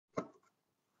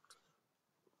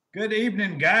Good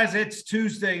evening, guys. It's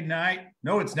Tuesday night.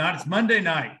 No, it's not. It's Monday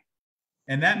night.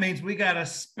 And that means we got a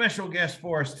special guest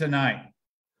for us tonight.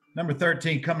 Number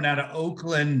 13 coming out of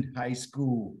Oakland High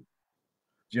School.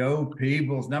 Joe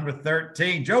Peebles, number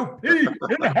 13. Joe P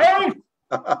in the house.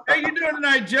 How you doing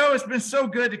tonight, Joe? It's been so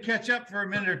good to catch up for a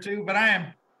minute or two, but I am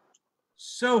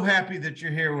so happy that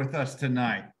you're here with us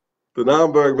tonight. The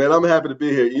Naumburg, man, I'm happy to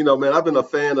be here. You know, man, I've been a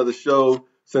fan of the show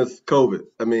since COVID.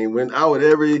 I mean, when I would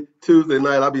every Tuesday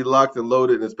night, I'd be locked and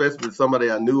loaded, and especially with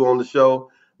somebody I knew on the show,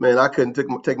 man, I couldn't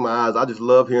take my eyes. I just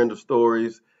love hearing the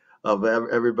stories of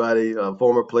everybody,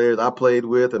 former players I played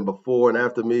with and before and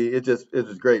after me. It's just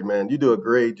great, man. You do a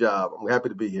great job. I'm happy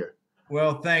to be here.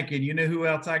 Well, thank you. You know who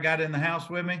else I got in the house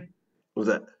with me? Who's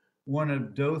that? One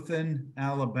of Dothan,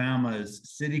 Alabama's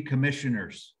city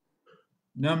commissioners.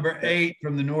 Number 8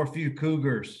 from the Northview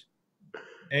Cougars.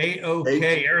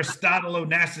 AOK, Aristotle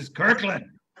Onassis Kirkland.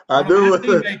 I do.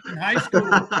 Teammates in high school.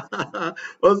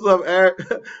 What's up,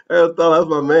 Aristotle? That's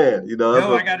my man. You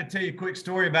know. I got to tell you a quick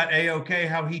story about AOK,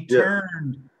 how he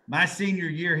turned my senior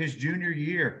year, his junior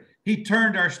year. He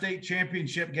turned our state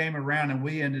championship game around, and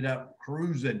we ended up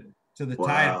cruising to the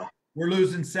title. We're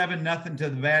losing 7-0 to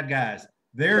the bad guys.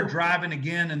 They're driving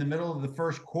again in the middle of the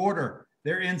first quarter.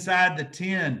 They're inside the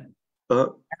 10.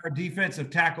 Our defensive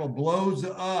tackle blows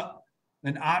up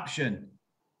an option.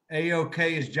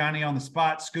 AOK is Johnny on the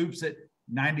spot, scoops it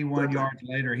 91 yards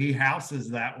later. He houses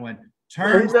that one. He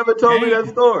never told me that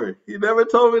story. He never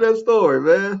told me that story,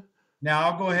 man. Now,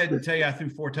 I'll go ahead and tell you I threw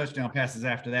 4 touchdown passes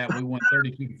after that. We won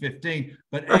 32-15.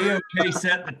 But AOK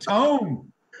set the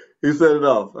tone. He set it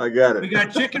off. I got it. We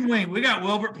got chicken wing. We got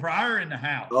Wilbert Pryor in the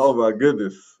house. Oh, my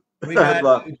goodness. We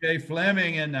got Jay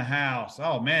Fleming in the house.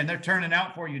 Oh, man, they're turning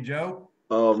out for you, Joe.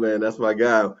 Oh, man, that's my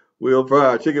guy. Will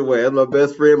Pryor, chicken wing. That's my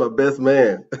best friend, my best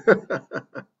man.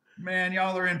 Man,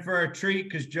 y'all are in for a treat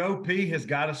because Joe P has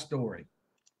got a story.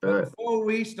 But before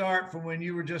we start from when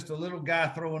you were just a little guy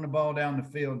throwing the ball down the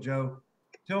field, Joe,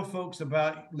 tell folks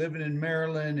about living in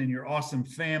Maryland and your awesome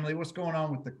family. What's going on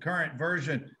with the current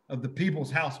version of the Peebles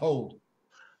household?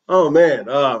 Oh, man,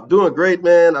 doing great,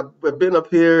 man. I've been up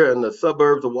here in the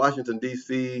suburbs of Washington,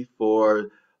 D.C.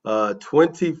 for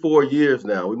 24 years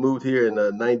now. We moved here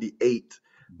in 98.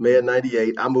 May of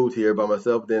 98, I moved here by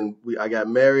myself. Then I got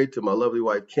married to my lovely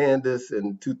wife, Candace,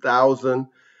 in 2000.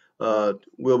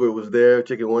 Wilbur was there,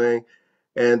 chicken wing.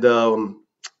 And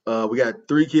we got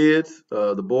 3 kids.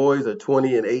 The boys are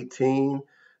 20 and 18.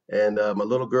 And my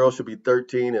little girl should be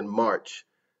 13 in March.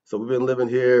 So we've been living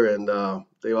here, and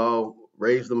they all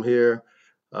raised them here,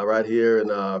 right here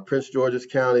in Prince George's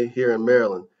County here in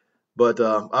Maryland. But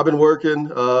I've been working in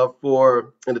the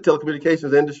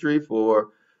telecommunications industry for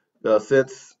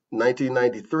since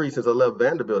 1993, since I left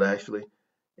Vanderbilt, actually.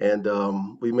 And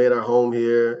we made our home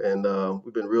here, and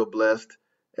we've been real blessed.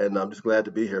 And I'm just glad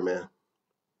to be here, man.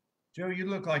 Joe, you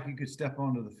look like you could step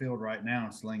onto the field right now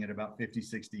and sling it about 50,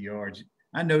 60 yards.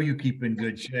 I know you keep in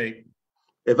good shape.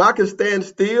 If I could stand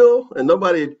still and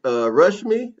nobody rush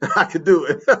me, I could do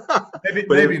it.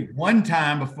 maybe one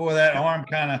time before that arm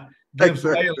kind of gives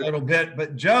way a little bit.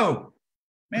 But Joe,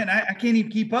 man, I can't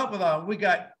even keep up with all. We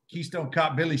got Keystone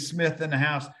Cop Billy Smith in the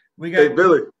house. We got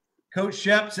Billy. Coach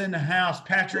Sheps in the house.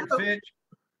 Patrick Fitch.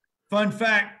 Fun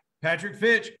fact, Patrick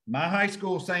Fitch, my high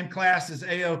school, same class as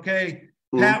AOK.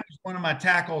 Pat was one of my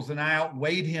tackles, and I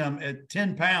outweighed him at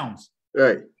 10 pounds.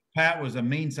 Right. Pat was a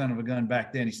mean son of a gun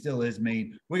back then. He still is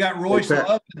mean. We got Royce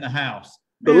Love in the house.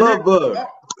 The love bug.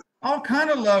 All kind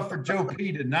of love for Joe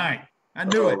P tonight. I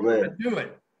knew it. Man. I knew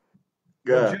it.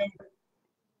 Well, Joe,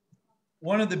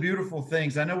 one of the beautiful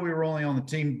things, I know we were only on the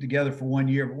team together for 1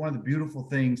 year, but one of the beautiful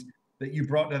things that you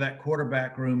brought to that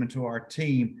quarterback room and to our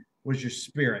team was your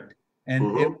spirit.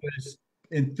 And it was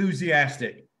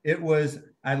enthusiastic. It was,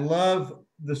 I love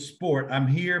the sport. I'm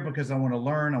here because I want to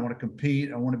learn. I want to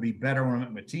compete. I want to be better. I want to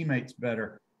make my teammates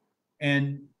better.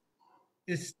 And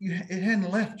it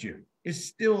hadn't left you. It's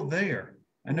still there.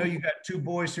 I know you got 2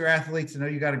 boys who are athletes. I know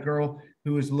you got a girl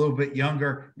who is a little bit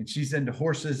younger, and she's into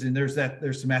horses, and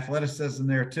there's some athleticism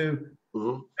there too.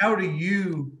 How do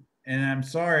you, and I'm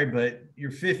sorry, but you're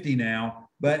 50 now,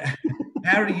 but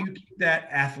how do you keep that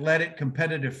athletic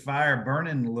competitive fire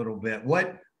burning a little bit?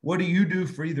 What do you do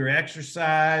for either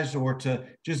exercise or to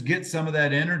just get some of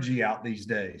that energy out these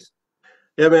days?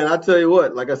 Yeah, man, I tell you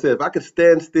what, like I said, if I could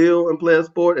stand still and play a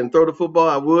sport and throw the football,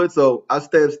 I would. So I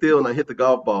stand still and I hit the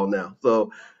golf ball now.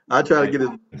 So I try to get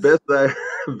as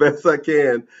best I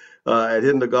can at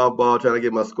hitting the golf ball, trying to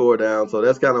get my score down. So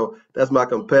that's my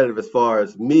competitive as far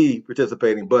as me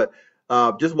participating. But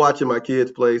just watching my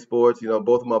kids play sports,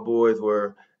 both of my boys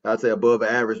were I'd say above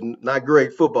average, not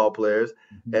great football players.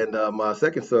 Mhm. And my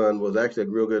second son was actually a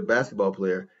real good basketball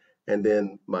player. And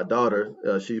then my daughter,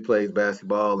 she plays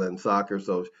basketball and soccer,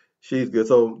 so she's good.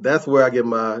 So that's where I get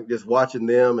my just watching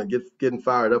them and getting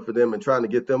fired up for them and trying to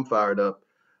get them fired up.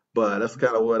 But that's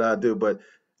kind of what I do. But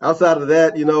outside of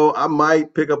that, I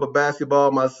might pick up a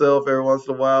basketball myself every once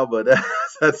in a while, but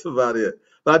that's about it.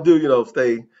 But I do,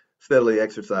 stay steadily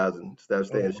exercising, staying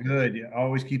Oh, in shape. good. You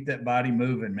always keep that body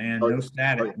moving, man. Oh, No yeah. Oh,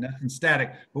 static, yeah. nothing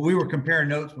static. But we were comparing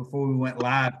notes before we went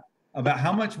live about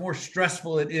how much more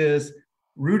stressful it is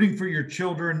rooting for your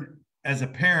children as a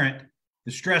parent,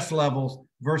 the stress levels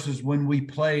versus when we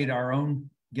played our own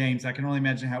games. I can only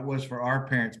imagine how it was for our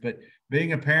parents, but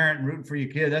being a parent and rooting for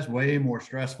your kid, that's way more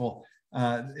stressful,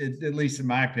 at least in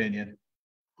my opinion.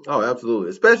 Oh,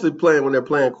 absolutely. Especially playing when they're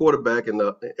playing quarterback and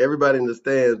everybody in the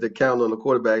stands, they're counting on the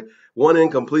quarterback. One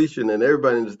incompletion and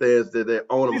everybody in the stands that they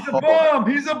own him He's a hard. bum.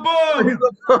 He's a bum.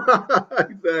 Did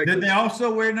Exactly. they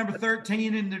also wear number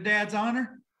 13 in their dad's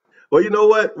honor? Well, you know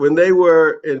what? When they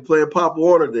were in playing Pop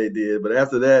Warner, they did, but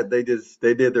after that, they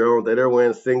did their own thing. They're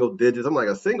wearing single digits. I'm like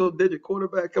a single digit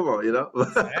quarterback. Come on,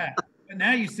 What's that? But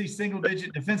now you see single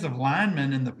digit defensive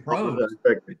linemen in the pros.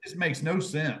 It just makes no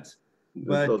sense. There's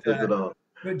But no sense at all.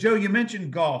 but Joe, you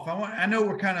mentioned golf. I know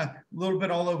we're kind of a little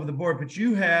bit all over the board, but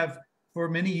you have for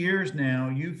many years now,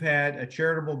 you've had a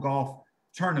charitable golf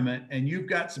tournament and you've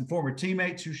got some former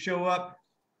teammates who show up.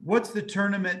 What's the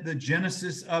tournament, the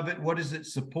genesis of it? What does it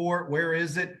support? Where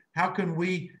is it? How can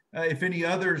we, if any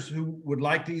others who would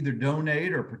like to either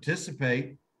donate or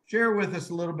participate, share with us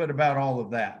a little bit about all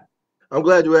of that? I'm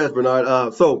glad you asked,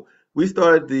 Bernard. So we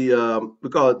started we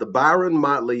call it the Byron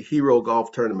Motley Hero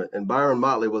Golf Tournament, and Byron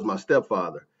Motley was my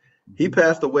stepfather. He Mhm.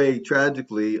 passed away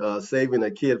tragically, saving a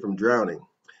kid from drowning.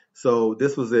 So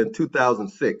this was in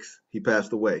 2006. He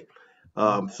passed away.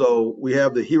 So we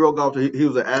have the Hero Golf. He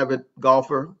was an avid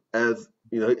golfer. As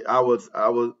you know,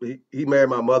 He married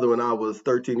my mother when I was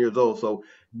 13 years old. So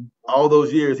all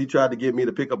those years he tried to get me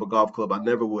to pick up a golf club. I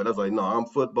never would. I was like, no, I'm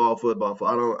football, football.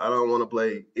 I don't want to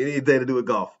play anything to do with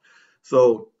golf.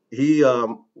 So he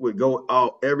would go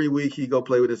out every week. He'd go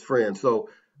play with his friends. So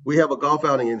we have a golf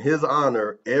outing in his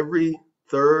honor every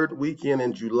third weekend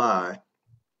in July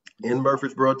in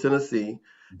Murfreesboro, Tennessee.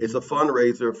 It's a Mhm.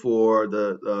 fundraiser for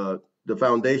the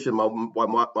foundation my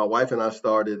wife and I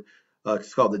started.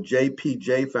 It's called the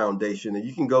JPJ Foundation, and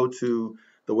you can go to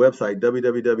the website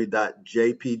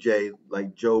www.jpj,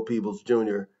 like Joe Peebles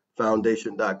Jr.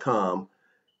 Foundation.com,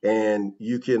 and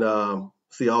you can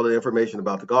see all the information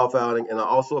about the golf outing and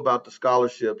also about the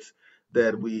scholarships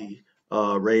that we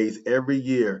raise every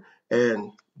year.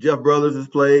 And Jeff Brothers has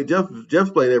played. Jeff's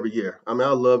played every year. I mean,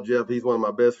 I love Jeff. He's one of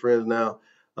my best friends now.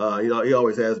 He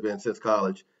always has been since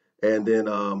college. And then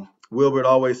Wilbert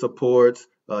always supports.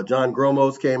 John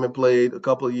Gromos came and played a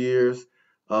couple of years.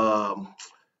 Um,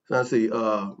 Let's see,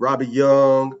 Robbie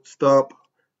Young, Stump.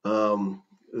 Um,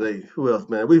 who else,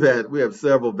 man? We have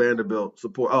several Vanderbilt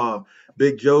support.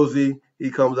 Big Josie,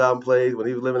 he comes out and plays when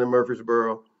he was living in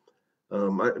Murfreesboro.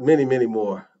 Many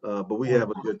more. But we have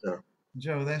Well, a good time.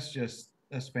 Joe,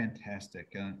 that's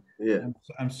fantastic. Yeah.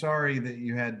 I'm sorry that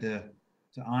you had to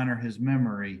honor his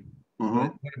memory, but Hmm.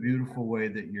 what a beautiful way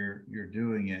that you're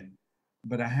doing it.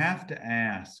 But I have to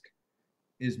ask,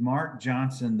 is Mark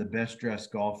Johnson the best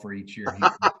dressed golfer each year he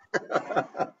plays?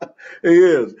 He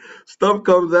is. Stuff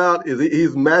comes out.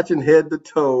 He's matching head to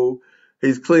toe.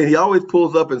 He's clean. He always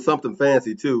pulls up in something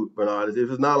fancy too, Bernard. If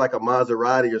it's not like a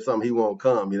Maserati or something, he won't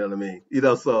come. You know what I mean?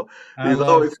 So I he's love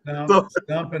always Stump. so.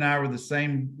 Stump and I were the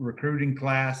same recruiting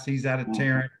class. He's out of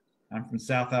Tarrant. I'm from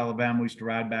South Alabama. We used to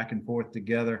ride back and forth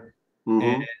together.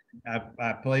 And Hmm.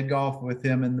 I played golf with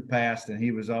him in the past, and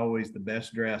he was always the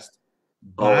best dressed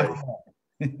by Always. far.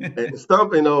 And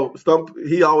Stump, Stump,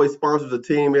 he always sponsors a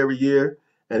team every year,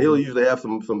 and he'll usually have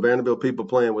some Vanderbilt people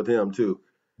playing with him too.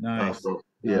 Nice. So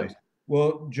yeah. Nice.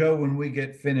 Well, Joe, when we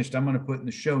get finished, I'm going to put in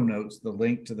the show notes the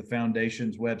link to the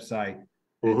foundation's website.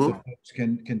 And so Hmm. folks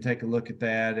can take a look at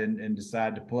that and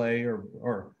decide to play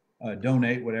or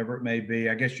donate, whatever it may be.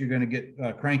 I guess you're going to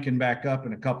get cranking back up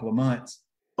in a couple of months,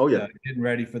 Oh yeah, getting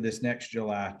ready for this next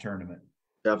July tournament.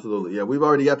 absolutely. Yeah, we've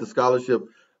already got the scholarship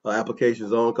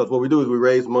applications on because what we do is we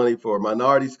raise money for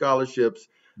minority scholarships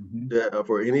Mhm.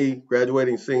 for any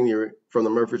graduating senior from the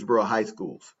Murfreesboro high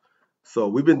schools. So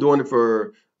we've been doing it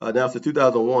for now since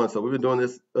 2001. So we've been doing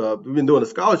this. We've been doing the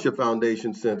scholarship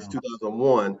foundation since Wow.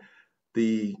 2001.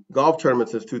 The golf tournament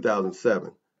since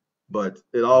 2007. But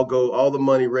all the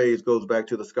money raised goes back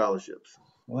to the scholarships.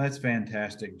 Well, that's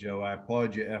fantastic, Joe. I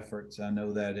applaud your efforts. I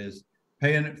know that is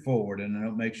paying it forward, and I know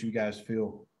it makes you guys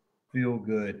feel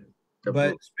good. But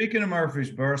Absolutely. speaking of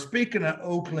Murfreesboro, speaking of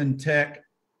Oakland Tech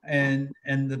and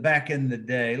the back in the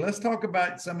day, let's talk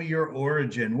about some of your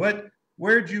origin.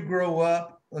 Where'd you grow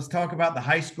up? Let's talk about the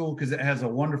high school because it has a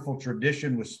wonderful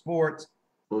tradition with sports.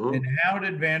 Hmm. And how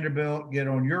did Vanderbilt get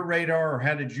on your radar, or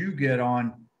how did you get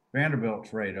on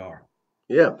Vanderbilt's radar?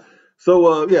 Yeah.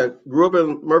 So yeah, grew up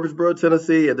in Murfreesboro,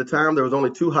 Tennessee. At the time, there was only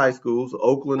two high schools,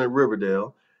 Oakland and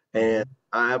Riverdale. And Mhm.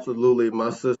 I absolutely, my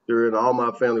sister and all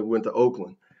my family went to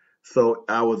Oakland. So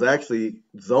I was actually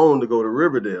zoned to go to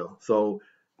Riverdale. So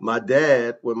my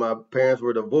dad, when my parents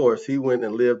were divorced, he went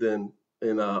and lived in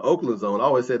Oakland zone. I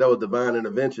always said that was divine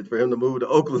intervention for him to move to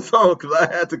Oakland zone because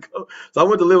I had to go. So I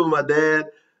went to live with my dad.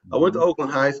 I went to Mhm.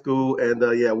 Oakland High School, and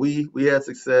yeah, we had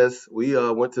success. We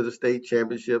went to the state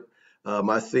championship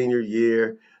my senior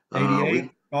year. We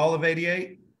 88, fall of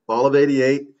 88. fall of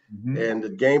 '88, Mhm. and the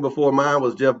game before mine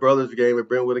was Jeff Brothers' game at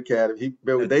Brentwood Academy.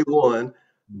 They won,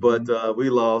 but Mhm. we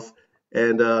lost,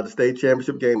 and the state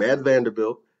championship game at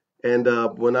Vanderbilt. And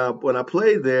when I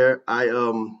played there, I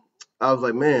was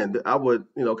like, man, I would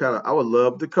I would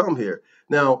love to come here.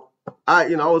 Now I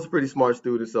was a pretty smart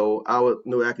student, so I would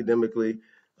knew academically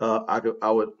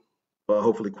I would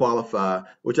hopefully qualify,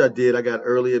 which I did. I got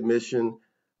early admission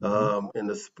Mhm. in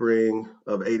the spring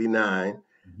of '89,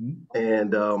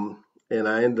 Mhm. and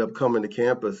I ended up coming to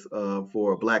campus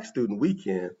for a Black Student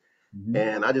Weekend, Mhm.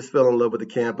 and I just fell in love with the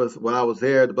campus. While I was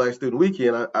there at the Black Student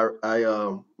Weekend,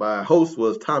 my host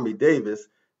was Tommy Davis.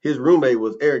 His roommate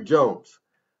was Eric Jones.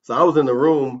 So I was in the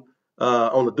room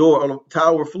on the door on the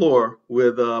tower floor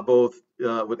with both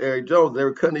with Eric Jones. They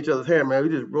were cutting each other's hair, man. We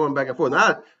just rolling back and forth.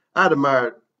 And I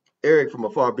admired Eric from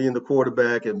afar, being the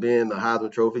quarterback and being the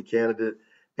Heisman Trophy candidate,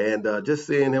 and just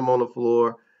seeing him on the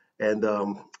floor. And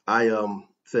I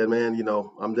said, man,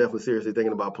 I'm definitely seriously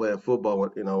thinking about playing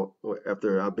football,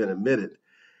 after I've been admitted.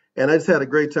 And I just had a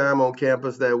great time on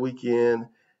campus that weekend.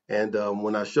 And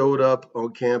when I showed up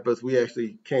on campus, we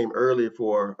actually came early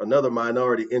for another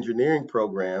minority engineering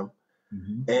program.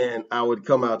 Mhm. And I would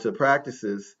come out to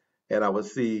practices and I would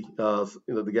see,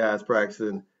 the guys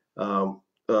practicing,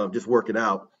 just working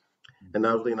out. And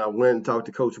Mhm. I went and talked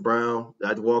to Coach Brown. I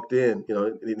just walked in,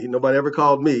 nobody ever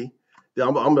called me.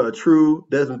 I'm a true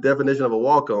definition of a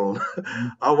walk-on.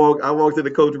 Mhm. I walked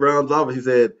into Coach Brown's office.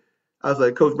 I was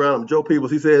like, Coach Brown, I'm Joe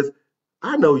Peebles. He says,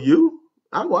 I know you.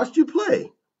 I watched you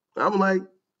play. I'm like,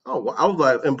 oh, I was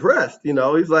like impressed. And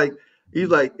he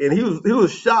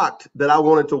was shocked that I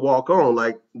wanted to walk on.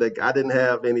 Like I didn't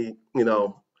have any,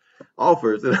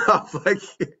 offers. And I was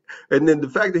like, and then the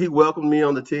fact that he welcomed me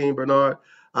on the team, Bernard,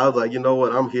 I was like, you know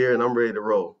what, I'm here and I'm ready to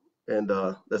roll. And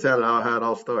that's how it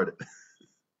all started.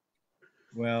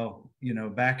 Well,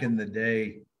 back in the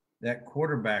day, that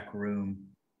quarterback room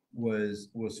was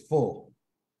full.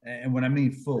 And when I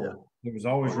mean Yeah. full, there was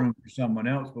always Mhm. room for someone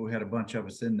else, but we had a bunch of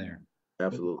us in there. But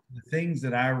Absolutely. the things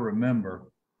that I remember,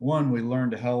 one, we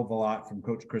learned a hell of a lot from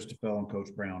Coach Christophel and Coach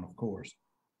Brown, of course.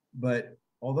 But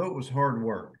although it was hard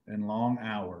work and long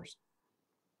hours,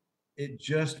 it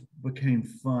just became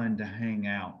fun to hang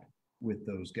out with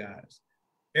those guys.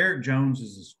 Eric Jones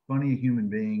is as funny a human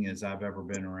being as I've ever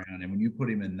been around. And when you put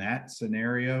him in that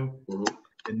scenario Mhm.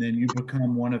 and then you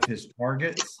become one of his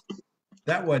targets,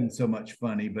 that wasn't so much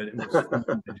funny, but it was fun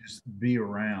to just be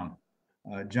around.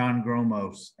 John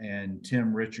Gromos and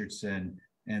Tim Richardson.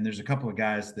 And there's a couple of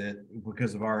guys that,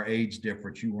 because of our age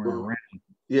difference, you weren't Mhm. around.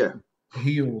 Yeah.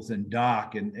 Heels and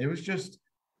Doc. And it was just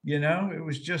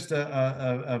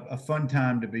a fun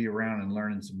time to be around and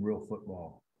learning some real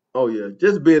football. Oh yeah,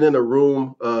 just being in a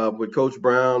room with Coach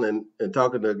Brown and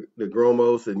talking to the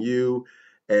Gromos and you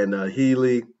and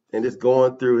Healy and just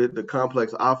going through the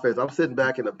complex offense. I'm sitting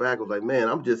back in the back. I was like, man,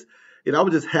 I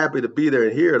was just happy to be there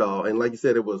and hear it all. And like you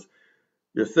said, it was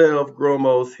yourself,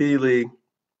 Gromos, Healy,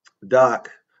 Doc,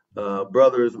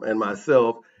 brothers, and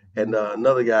myself, and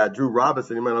another guy, Drew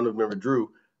Robinson. You might not remember Drew,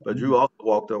 but Drew also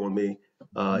walked on with me.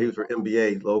 He was for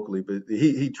MBA locally, but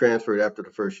he transferred after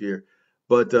the first year.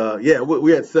 But yeah,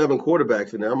 we had seven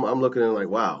quarterbacks in there. I'm looking at it like,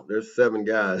 wow, there's seven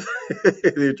guys.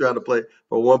 They're trying to play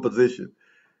for one position.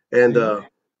 So And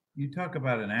you talk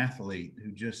about an athlete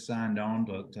who just signed on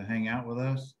to hang out with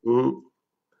us. mhm.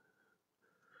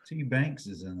 T Banks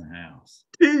is in the house.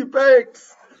 T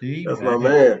Banks, T that's my Banks,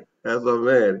 man. That's my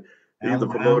man. He's the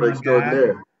promoter Alabama guy.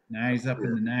 extraordinaire. Now he's up in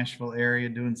Yeah. the Nashville area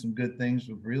doing some good things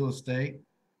with real estate.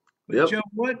 But Yep. Joe,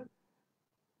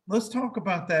 let's talk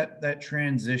about that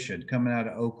transition coming out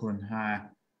of Oakland High,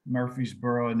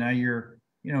 Murfreesboro. Now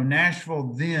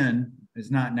Nashville then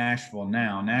is not Nashville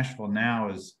now. Nashville now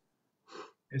is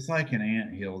it's like an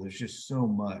anthill. There's just so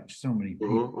much, so many Hmm.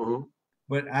 people. Hmm.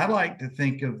 But I like to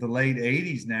think of the late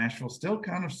 80s Nashville still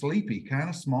kind of sleepy, kind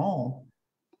of small,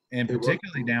 and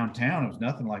particularly downtown. It was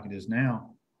nothing like it is now.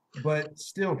 But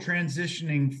still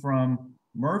transitioning from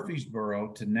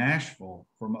Murfreesboro to Nashville,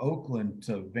 from Oakland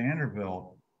to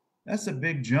Vanderbilt, that's a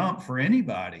big jump for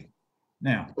anybody.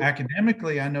 Now,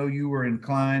 academically, I know you were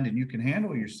inclined and you can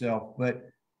handle yourself, but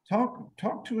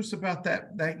talk to us about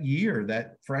that year,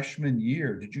 that freshman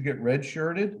year. Did you get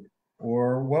redshirted,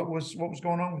 or what was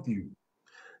going on with you?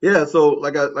 Yeah, so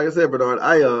like I said, Bernard,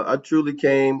 I truly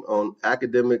came on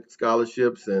academic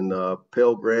scholarships and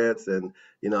Pell Grants, and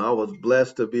I was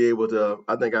blessed to be able to.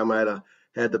 I think I might have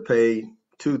had to pay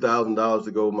 $2,000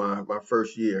 to go my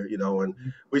first year, and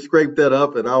we scraped that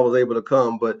up, and I was able to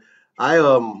come. But I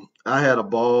had a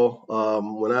ball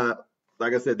when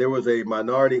like I said, there was a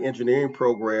minority engineering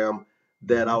program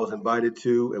that I was invited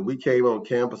to, and we came on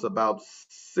campus about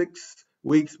 6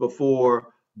 weeks before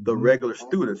the Mhm. regular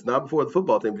students, not before the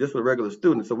football team, just for the regular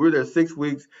students. So we were there 6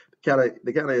 weeks. They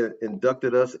kind of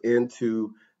inducted us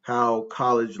into how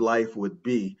college life would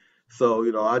be. So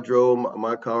I drove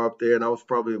my car up there, and I was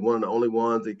probably one of the only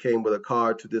ones that came with a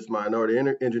car to this minority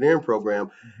engineering program.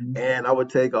 Mhm. And I would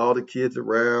take all the kids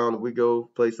around. We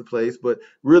go place to place, but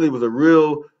really it was a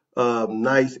real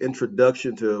nice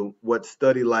introduction to what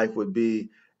study life would be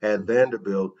at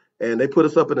Vanderbilt. And they put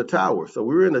us up in the towers. So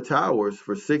we were in the towers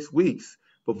for 6 weeks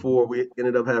before we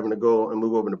ended up having to go and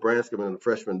move over to Branscombe in the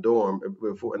freshman dorm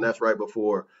and that's right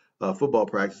before football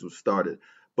practice was started.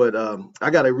 But I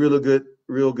got a real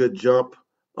good jump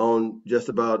on just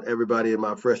about everybody in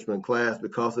my freshman class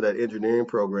because of that engineering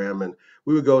program. And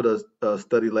we would go to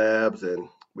study labs, and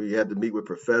we had to meet with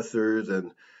professors,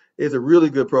 and it's a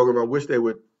really good program. I wish they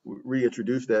would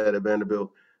reintroduce that at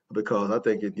Vanderbilt because I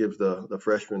think it gives the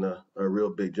freshmen a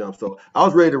real big jump. So I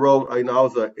was ready to roll. I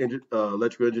was an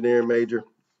electrical engineering major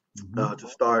Mhm. to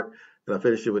start, and I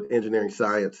finished it with engineering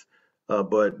science.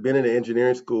 But being in the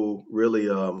engineering school really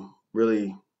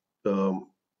um,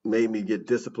 made me get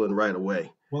disciplined right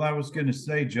away. Well, I was going to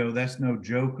say, Joe, that's no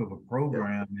joke of a Yeah.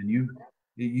 program, and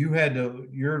you had to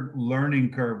your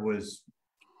learning curve was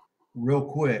real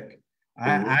quick.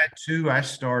 Hmm. I too I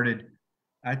started.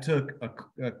 I took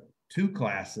two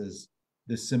classes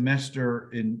this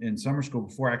semester in summer school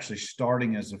before actually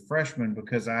starting as a freshman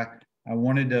because I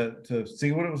wanted to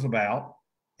see what it was about,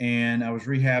 and I was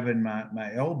rehabbing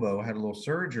my elbow. I had a little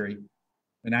surgery,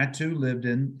 and I too lived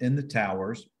in the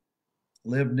towers,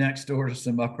 lived next door to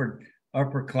some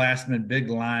upperclassmen, big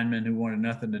linemen who wanted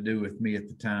nothing to do with me at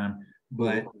the time.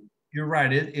 But Hmm. you're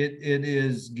right, it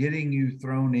is getting you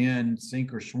thrown in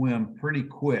sink or swim pretty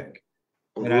quick.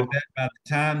 But I Hmm. bet by the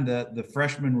time the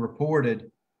freshman reported,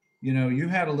 you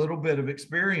had a little bit of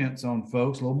experience on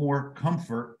folks, a little more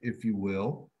comfort, if you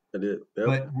will. I did. Yep.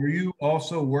 But were you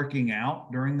also working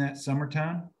out during that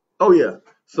summertime? Oh yeah.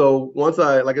 So once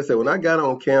like I said, when I got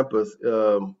on campus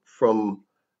from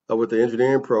with the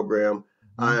engineering program,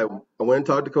 I Mhm. I went and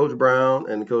talked to Coach Brown,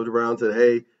 and Coach Brown said,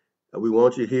 "Hey, we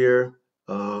want you here.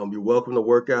 You're welcome to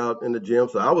work out in the gym."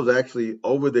 So I was actually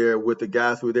over there with the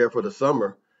guys who were there for the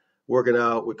summer, working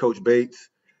out with Coach Bates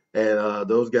and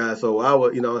those guys. So I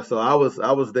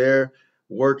was there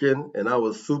working, and I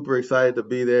was super excited to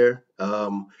be there.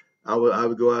 I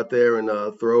would go out there and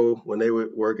throw when they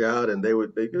would work out, and they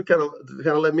kind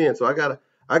of let me in. So I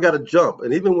got a jump.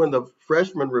 And even when the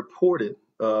freshmen reported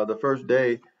the first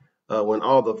day, when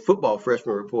all the football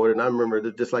freshmen reported, and I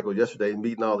remember just like it was yesterday,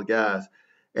 meeting all the guys,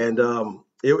 and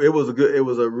it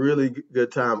was a really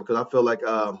good time because I felt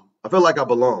like I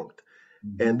belonged.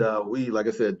 And Mhm. like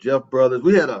I said, Jeff Brothers,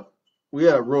 we had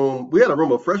a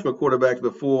room of freshman quarterbacks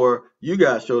before you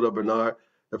guys showed up, Bernard.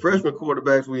 The freshman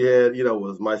quarterbacks we had,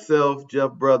 was myself,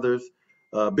 Jeff Brothers,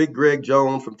 Big Greg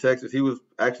Jones from Texas. He was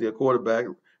actually a quarterback.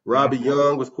 Robbie Yeah.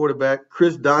 Young was quarterback.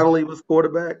 Chris Donnelly was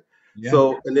quarterback. Yeah.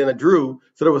 So and then a Drew.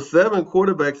 So there were 7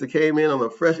 quarterbacks that came in in the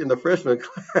freshman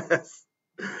class,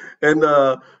 and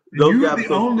And those you were guys. the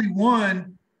So only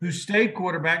one who stayed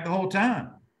quarterback the whole time.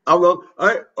 I'm going.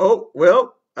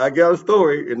 Well, I got a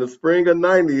story. In the spring of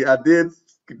 '90, I did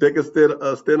take a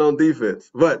stint on defense,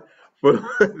 but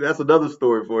that's another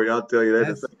story for you. I'll tell you that in a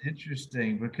That's second.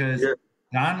 interesting because Yeah.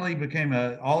 Donnelly became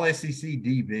a all SEC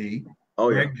DB. Oh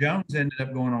yeah. Greg Jones ended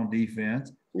up going on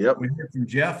defense. Yep. We heard from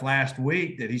Jeff last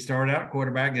week that he started out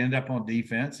quarterback, ended up on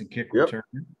defense and kick Yep.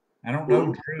 return. I don't know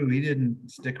Mhm. Drew; he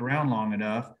didn't stick around long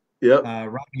enough. Yep.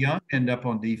 Robbie Young ended up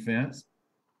on defense,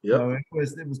 so Yep.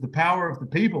 it was the power of the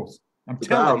Peoples. I'm The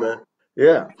telling power, you, man.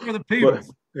 Yeah. for the But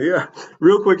Peoples. yeah,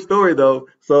 real quick story though.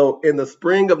 So in the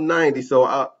spring of '90, so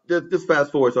I just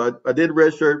fast forward. So I did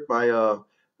redshirt my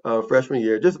freshman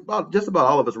year. Just about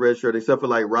all of us redshirt except for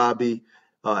like Robbie.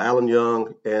 Alan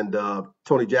Young and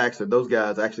Tony Jackson. Those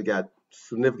guys actually got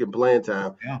significant playing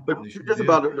time. Yeah, But they sure just did.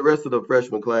 about the rest of the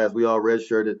freshman class, we all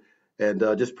redshirted and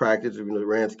just practiced.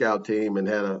 Ran scout team and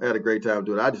had a great time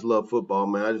doing it. I just love football,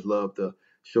 man. I just love to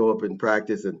show up and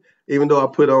practice. And even though I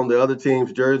put on the other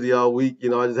team's jersey all week,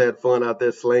 I just had fun out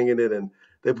there slinging it. And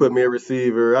they put me a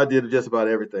receiver. I did just about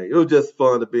everything. It was just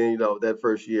fun to be, that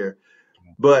first year.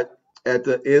 But at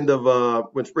the end of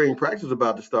when spring practice was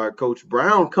about to start, Coach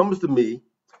Brown comes to me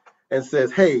and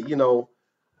says, "Hey, did you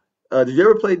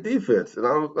ever play defense?" And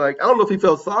I was like, I don't know if he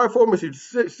felt sorry for me, or he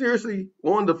seriously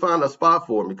wanted to find a spot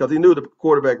for me because he knew the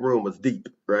quarterback room was deep,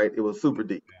 right? It was super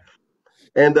deep.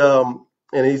 And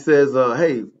he says,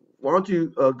 "Hey, why don't you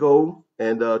go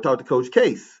and talk to Coach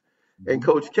Case?" And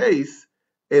Coach Case,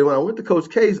 and when I went to Coach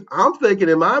Case, I'm thinking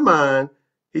in my mind,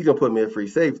 he's gonna put me at free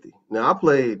safety. Now I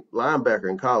played linebacker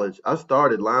in college. I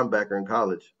started linebacker in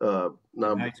college.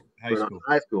 Now High school.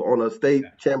 high school on a state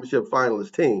championship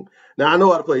finalist team. Now I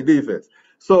know how to play defense.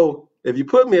 So if you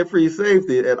put me at free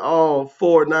safety at all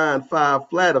 4.95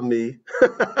 flat of me,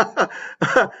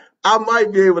 I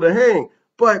might be able to hang.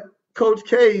 But Coach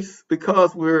Case,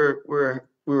 because we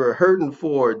were hurting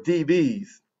for DBs,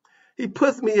 he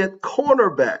puts me at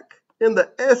cornerback in the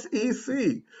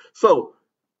SEC. So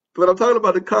when I'm talking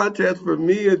about the contest for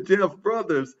me and Jeff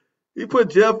Brothers, he put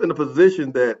Jeff in a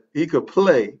position that he could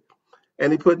play,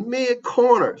 and he put me at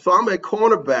corner. So I'm at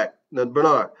cornerback. Now,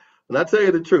 Bernard, and I tell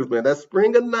you the truth, man, that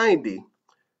spring of '90,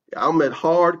 I'm at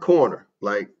hard corner,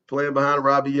 like playing behind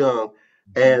Robbie Young,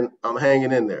 and I'm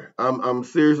hanging in there. I'm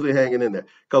seriously hanging in there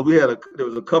because there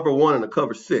was a cover one and a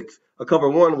cover six. A cover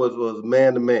one was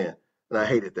man to man, and I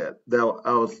hated that.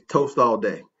 I was toast all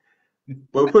day.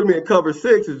 But putting me in cover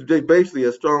six is basically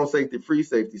a strong safety, free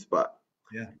safety spot.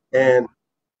 Yeah. And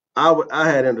I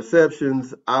had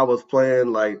interceptions. I was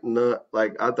playing like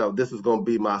I thought this was going to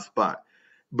be my spot,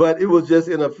 but it was just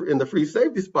in the free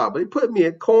safety spot. But he put me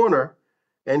at corner,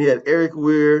 and he had Eric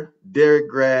Weir, Derek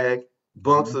Gregg,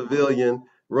 Bunk Civilian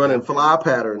running fly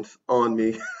patterns on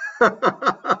me.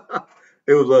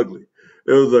 It was ugly.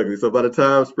 It was ugly. So by the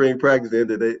time spring practice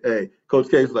ended, Coach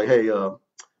Case was like, "Hey,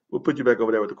 we'll put you back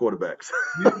over there with the quarterbacks."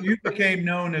 You became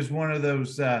known as one of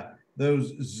those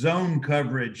zone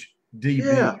coverage DBs,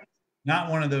 Yeah. not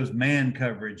one of those man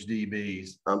coverage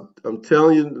DBs. I'm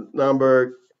telling you,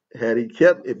 Nomberg,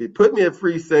 if he put me at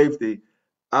free safety,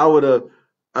 I would have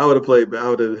played. I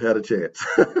would have had a chance.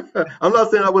 I'm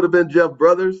not saying I would have been Jeff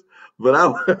Brothers, but I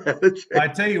would have had a chance. I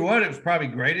tell you what, it was probably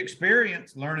great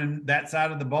experience learning that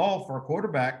side of the ball for a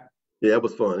quarterback. Yeah, it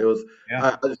was fun. It was.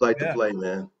 Yeah. I just like to play,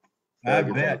 man. I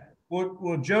bet.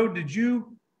 Well, Joe, did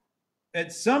you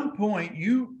at some point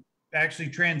you actually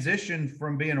transitioned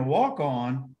from being a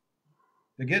walk-on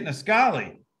to getting a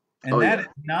scholly? And that is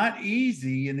not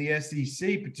easy in the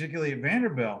SEC, particularly at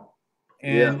Vanderbilt.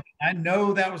 And I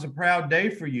know that was a proud day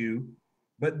for you,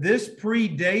 but this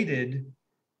predated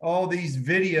all these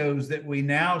videos that we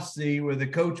now see where the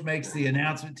coach makes the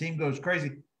announcement, team goes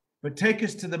crazy. But take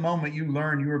us to the moment you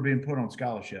learned you were being put on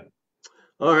scholarship.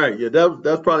 All right, yeah,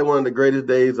 that's probably one of the greatest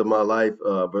days of my life,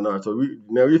 Bernard. So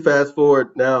you fast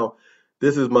forward now.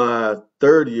 This is my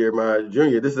third year, my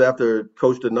junior. This is after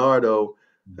Coach DiNardo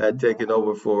had taken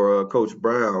over for Coach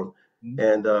Brown,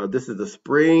 and this is the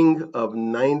spring of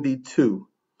 '92.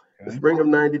 Okay. The spring of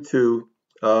 '92.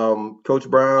 Coach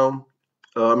Brown,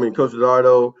 Coach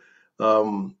DiNardo,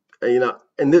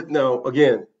 now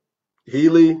again,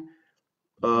 Healy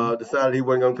decided he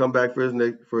wasn't going to come back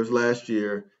for his last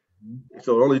year.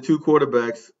 So only three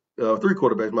quarterbacks,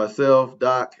 myself,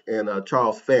 Doc, and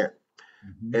Charles Fant.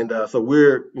 And so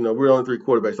we're only three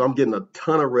quarterbacks. So I'm getting a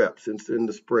ton of reps in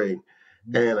the spring.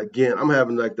 And again, I'm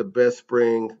having like the best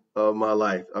spring of my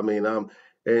life. I mean, and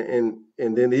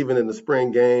then even in the spring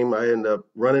game, I end up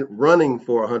running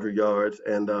for 100 yards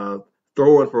and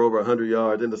throwing for over 100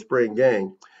 yards in the spring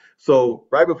game. So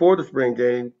right before the spring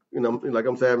game, like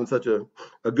I'm having such a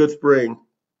good spring.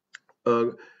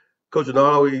 Coach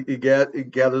DiNardo, he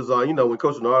gathers on. When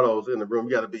Coach DiNardo's in the room,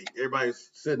 everybody's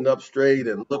sitting up straight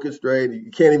and looking straight.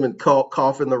 You can't even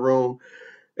cough in the room.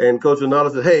 And Coach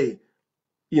DiNardo said, "Hey,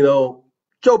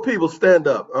 Joe Peebles, stand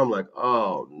up." I'm like,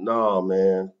 "Oh no,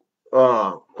 man.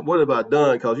 What have I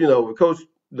done?" Because when Coach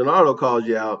DiNardo calls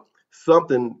you out,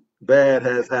 something bad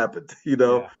has happened. He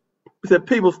said,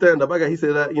 "Peebles, stand up." He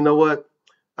said, "You know what?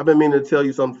 I've been meaning to tell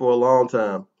you something for a long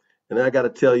time, and I got to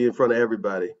tell you in front of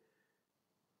everybody.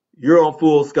 You're on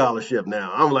full scholarship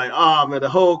now." I'm like, "Oh man!"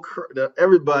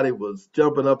 Everybody was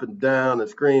jumping up and down and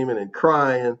screaming and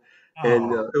crying,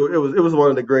 and it was one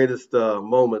of the greatest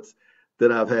moments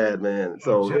that I've had, man.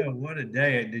 So, Joe, what a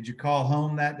day! Did you call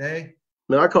home that day?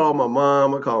 Man, I called my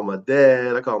mom, I called my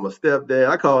dad, I called my stepdad,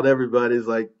 I called everybody. It's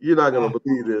like, you're not gonna Oh,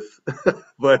 believe this,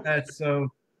 but that's so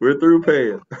we're through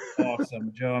paying.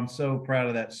 awesome, Joe. I'm so proud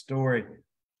of that story.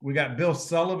 We got Bill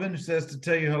Sullivan who says to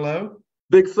tell you hello.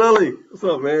 Big Sully, what's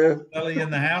up, man? Sully in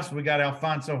the house. We got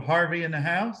Alfonso Harvey in the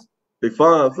house. Big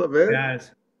Fawn, what's up, man?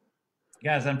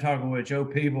 Guys, I'm talking with Joe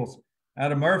Peebles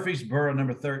out of Murfreesboro,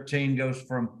 number 13, goes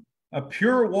from a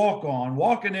pure walk-on,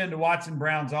 walking into Watson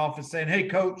Brown's office saying, "Hey,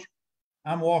 coach,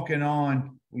 I'm walking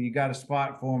on. Well, you got a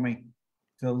spot for me,"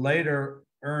 to later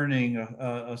earning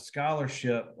a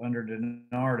scholarship under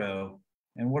DiNardo.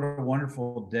 And what a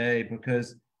wonderful day,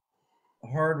 because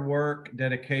hard work,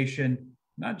 dedication,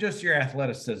 not just your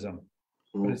athleticism,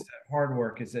 but it's that hard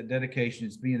work, it's that dedication,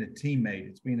 it's being a teammate,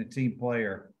 it's being a team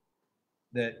player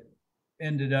that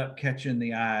ended up catching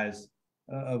the eyes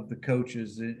of the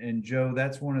coaches. And Joe,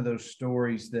 that's one of those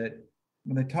stories that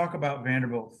when they talk about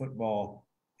Vanderbilt football,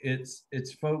 it's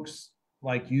folks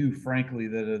like you, frankly,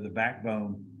 that are the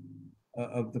backbone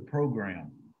of the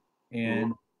program.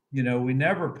 And we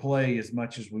never play as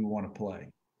much as we want to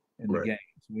play in the games.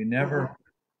 We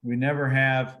never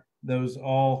have those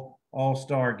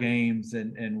all-star games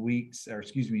and weeks, or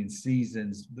excuse me, in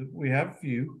seasons. We have a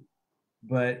few,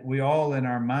 but we all in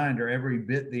our mind are every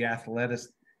bit the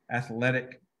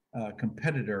athletic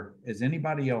competitor as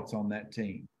anybody else on that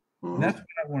team. And that's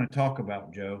what I want to talk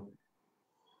about, Joe.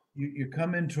 You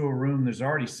come into a room, there's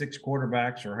already 6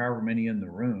 quarterbacks or however many in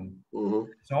the room.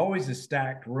 It's always a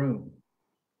stacked room.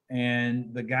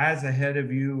 And the guys ahead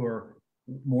of you are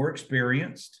more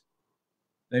experienced.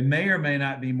 They may or may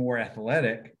not be more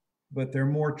athletic, but they're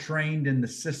more trained in the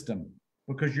system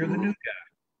because you're the new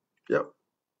guy. Yep.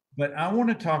 But I want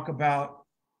to talk about,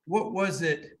 what was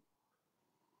it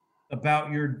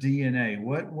about your DNA?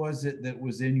 What was it that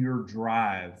was in your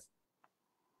drive,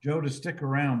 Joe, to stick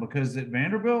around? Because at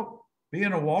Vanderbilt,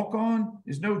 being a walk-on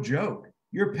is no joke.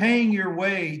 You're paying your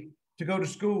way to go to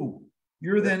school.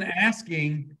 You're then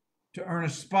asking to earn a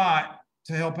spot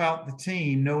to help out the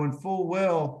team, knowing full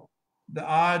well the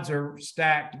odds are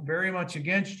stacked very much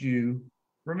against you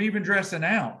from even dressing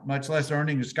out, much less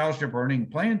earning a scholarship or earning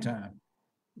playing time.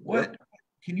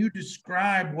 Can you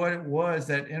describe what it was,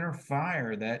 that inner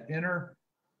fire, that inner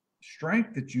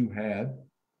strength that you had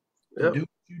to do what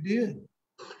you did?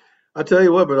 I tell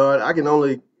you what, Bernard, I can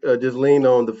only just lean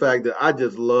on the fact that I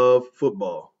just love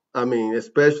football. I mean,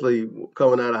 especially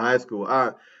coming out of high school.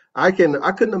 I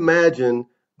couldn't imagine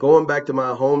going back to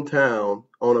my hometown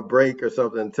on a break or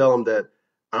something and tell them that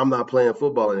I'm not playing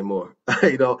football anymore.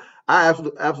 I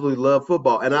absolutely love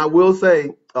football. And I will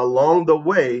say, along the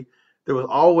way, there was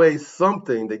always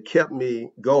something that kept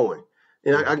me going.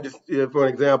 And I can just, for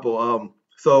an example,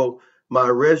 so my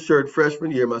redshirt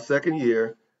freshman year, my second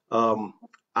year,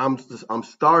 I'm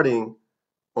starting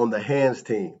on the hands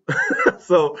team.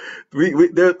 So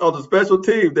there's on the special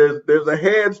team, there's a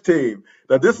hands team.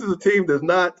 Now this is a team that's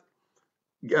not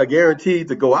guaranteed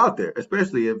to go out there,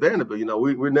 especially at Vanderbilt.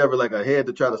 We're never like ahead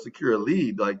to try to secure a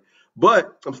lead.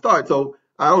 But I'm starting. So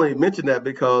I only mention that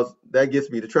because that gets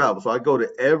me to travel. So I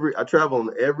travel on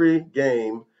every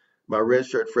game my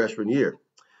redshirt freshman year.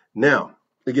 Now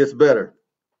it gets better.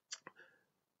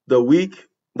 The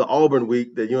Auburn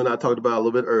week that you and I talked about a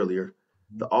little bit earlier,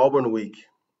 the Auburn week,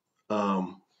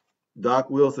 Doc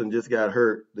Wilson just got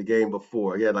hurt the game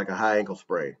before. He had like a high ankle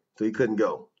sprain, so he couldn't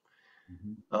go.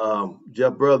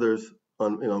 Jeff Brothers,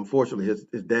 unfortunately, his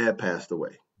dad passed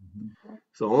away.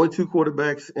 So only 2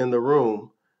 quarterbacks in the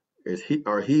room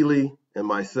are Healy and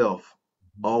myself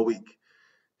all week.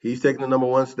 He's taking the number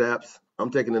 1 snaps.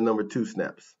 I'm taking the number 2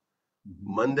 snaps.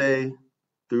 Monday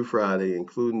through Friday,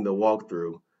 including the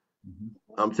walkthrough,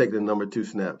 I'm taking the number 2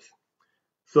 snaps.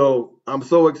 So I'm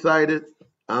so excited.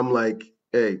 I'm like,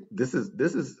 hey, this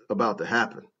is about to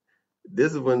happen.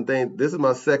 This is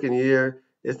my second year.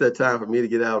 It's that time for me to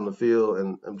get out on the field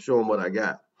and I'm showing what I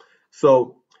got.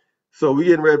 So we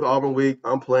getting ready for Auburn week.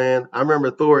 I'm playing. I remember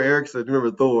Thor Erickson. You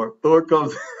remember Thor? Thor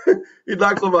comes, he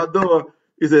knocks on my door.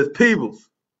 He says, "Peebles,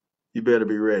 you better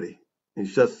be ready." He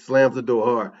just slams the door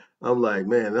hard. I'm like,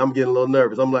 man, I'm getting a little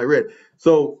nervous. I'm like, ready.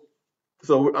 So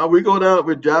we go down.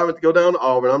 We're driving to go down to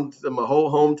Auburn. I'm in my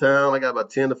whole hometown. I got about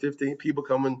 10 to 15 people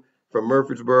coming from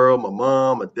Murfreesboro. My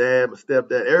mom, my dad, my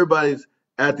stepdad. Everybody's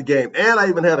at the game, and I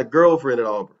even had a girlfriend at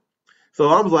Auburn. So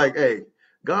I was like, hey,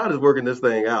 God is working this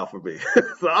thing out for me.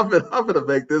 So I'm gonna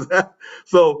make this happen.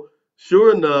 So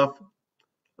sure enough,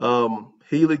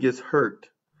 Healy gets hurt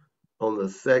in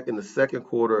the second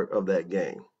quarter of that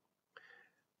game.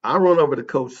 I run over to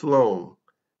Coach Sloan.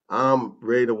 I'm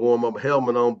ready to warm up,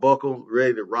 helmet on, buckle,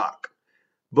 ready to rock.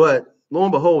 But lo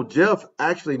and behold, Jeff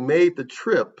actually made the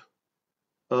trip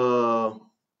uh,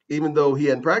 even though he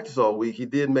hadn't practiced all week, he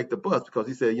did make the bus because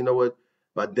he said, you know what,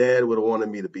 my dad would have wanted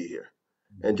me to be here.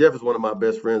 And Jeff is one of my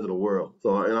best friends in the world.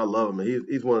 So, and I love him.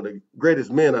 He's one of the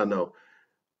greatest men I know.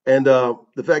 And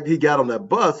the fact that he got on that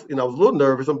bus, I was a little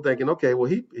nervous. I'm thinking, okay, well,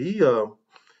 he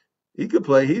could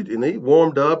play. He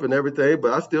warmed up and everything,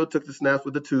 but I still took the snaps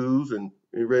with the twos and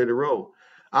ready to roll.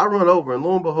 I run over, and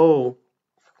lo and behold,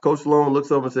 Coach Sloan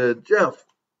looks over and said, Jeff,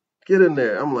 get in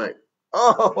there. I'm like,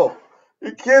 oh,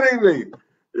 you're kidding me.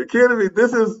 You're kidding me.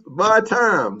 This is my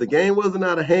time. The game wasn't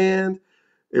out of hand.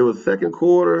 It was second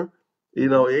quarter. It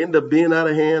ended up being out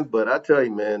of hand, but I tell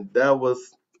you, man, that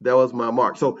was my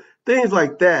mark. So things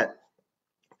like that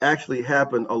actually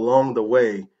happened along the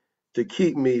way to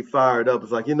keep me fired up.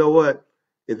 It's like, you know what?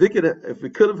 If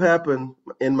it could have happened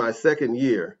in my second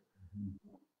year,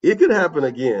 it could happen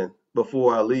again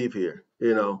before I leave here.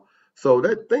 So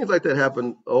that things like that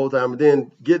happen all the time. And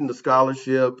then getting the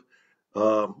scholarship,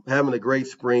 having a great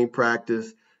spring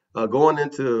practice. Going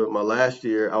into my last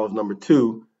year, I was number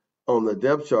 2 on the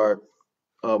depth chart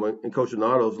in Coach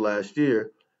Leonardo's last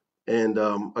year. And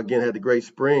again, had the great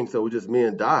spring. So it was just me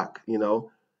and Doc.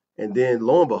 And then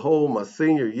lo and behold, my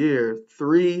senior year,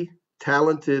 3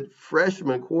 talented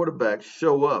freshman quarterbacks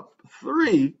show up.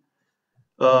 3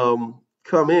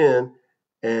 come in,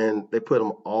 and they put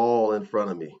them all in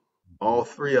front of me. All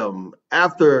 3 of them.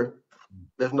 After,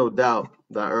 there's no doubt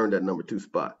that I earned that number 2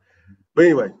 spot. But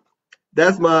anyway,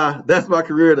 that's my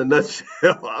career in a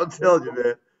nutshell. I'm telling you,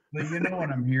 man. But you know what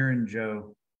I'm hearing,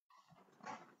 Joe?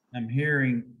 I'm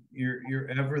hearing you're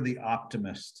ever the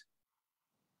optimist.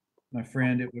 My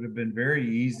friend, it would have been very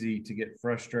easy to get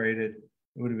frustrated.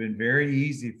 It would have been very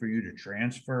easy for you to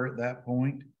transfer at that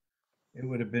point. It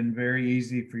would have been very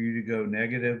easy for you to go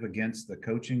negative against the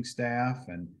coaching staff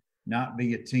and not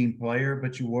be a team player,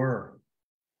 but you were.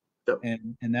 Yep.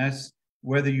 And that's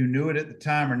whether you knew it at the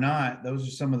time or not. Those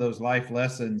are some of those life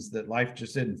lessons that life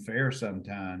just isn't fair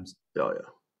sometimes. Oh yeah.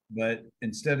 But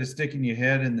instead of sticking your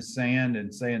head in the sand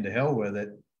and saying to hell with it,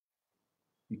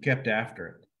 you kept after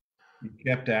it. You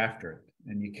kept after it,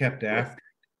 and you kept after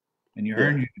it, and you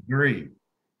earned your degree,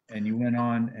 and you went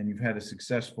on, and you've had a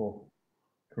successful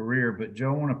career. But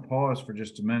Joe, I want to pause for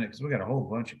just a minute because we got a whole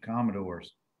bunch of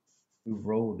Commodores who've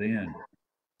rolled in.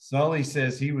 Sully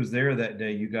says he was there that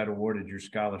day you got awarded your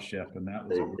scholarship, and that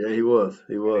was he was.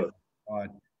 He was.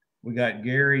 We got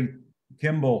Gary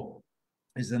Kimball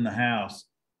is in the house.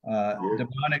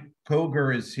 Demonic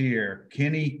Koger is here.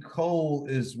 Kenny Cole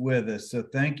is with us. So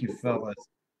thank you, fellas.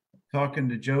 Talking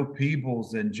to Joe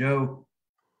Peebles. And Joe,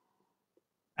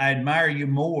 I admire you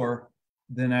more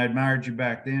than I admired you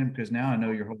back then, because now I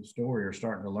know your whole story, or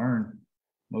starting to learn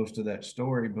most of that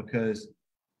story, because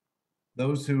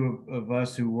those of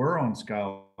us who were on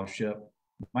scholarship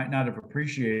might not have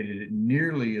appreciated it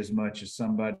nearly as much as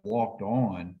somebody walked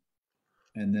on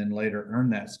and then later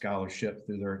earned that scholarship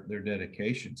through their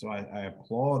dedication. So I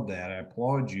applaud that. I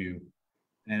applaud you.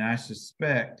 And I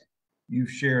suspect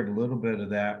you've shared a little bit of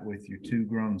that with your 2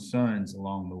 grown sons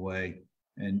along the way,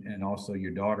 and also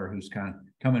your daughter, who's kind of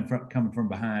coming from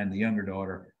behind, the younger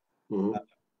daughter. Mm-hmm.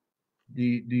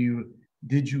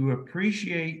 Did you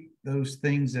appreciate those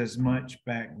things as much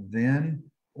back then,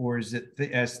 or is it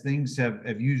as things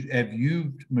have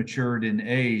you matured in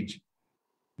age,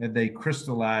 have they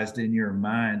crystallized in your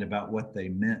mind about what they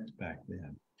meant back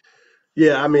then?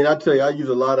 Yeah, I mean, I tell you, I use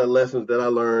a lot of lessons that I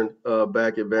learned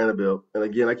back at Vanderbilt. And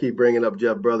again, I keep bringing up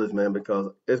Jeff Brothers, man,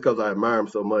 because I admire him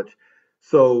so much.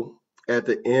 So at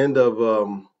the end of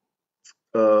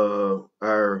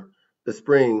the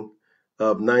spring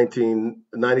of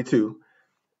 1992,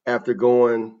 after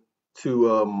going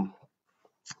to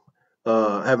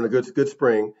having a good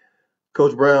spring,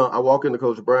 Coach Brown, I walk into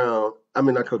Coach Brown, I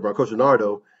mean not Coach Brown, Coach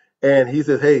Leonardo, and he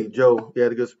says, "Hey, Joe, you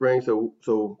had a good spring.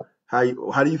 So how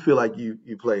do you feel like you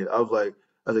played?" I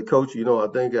said, "Coach, I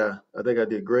think I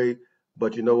did great,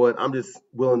 but you know what? I'm just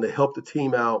willing to help the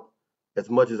team out as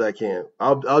much as I can.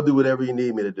 I'll do whatever you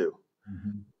need me to do."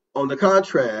 Mm-hmm. On the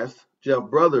contrast, Jeff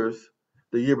Brothers,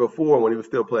 the year before when he was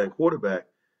still playing quarterback,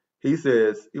 he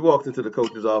walks into the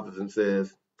coach's office and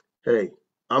says, "Hey,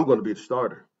 I'm going to be the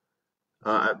starter.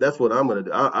 That's what I'm going to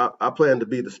do. I plan to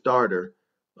be the starter,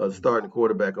 starting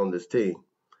quarterback on this team."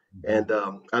 And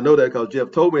I know that because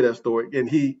Jeff told me that story, and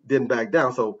he didn't back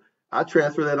down. So I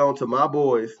transferred that on to my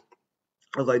boys.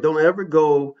 I was like, don't ever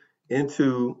go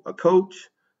into a coach,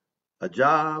 a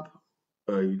job,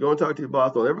 you go and talk to your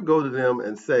boss, don't ever go to them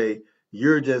and say,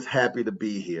 you're just happy to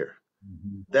be here.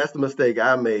 Mm-hmm. That's the mistake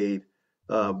I made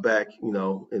back,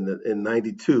 in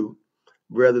 92,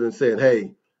 rather than saying,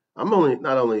 hey, I'm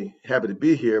not only happy to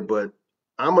be here, but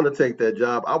I'm going to take that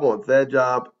job. I want that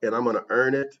job, and I'm going to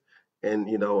earn it, and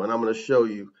and I'm going to show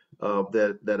you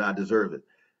that I deserve it.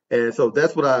 And so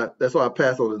that's what I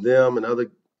pass on to them and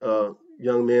other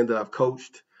young men that I've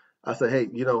coached. I say, hey,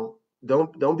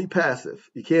 don't be passive.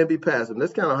 You can't be passive. And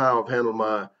that's kind of how I've handled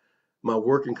my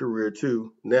working career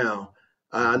too. Now,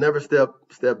 I never step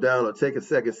down or take a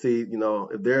second seat.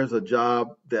 If there's a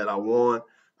job that I want,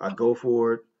 I go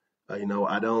for it.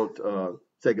 I don't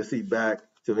take a seat back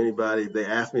to anybody. If they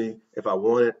ask me if I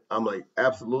want it, I'm like,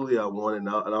 absolutely, I want it, and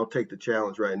I'll take the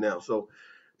challenge right now. So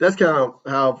that's kind of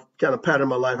how I've kind of patterned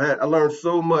my life. I learned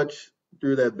so much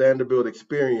through that Vanderbilt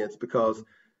experience because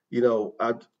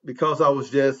because I was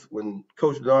just when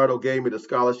Coach Donardo gave me the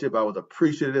scholarship, I was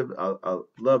appreciative. I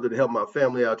loved it. It helped my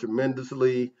family out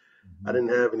tremendously. I didn't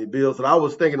have any bills, and I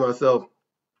was thinking to myself,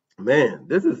 man,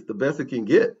 this is the best it can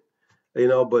get.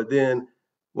 But then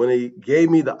when he gave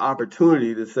me the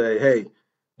opportunity to say, hey,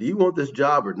 do you want this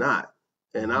job or not?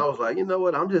 And I was like, you know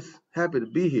what? I'm just happy to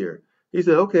be here. He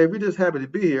said, okay, if you're just happy to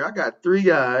be here, I got three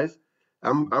guys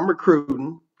I'm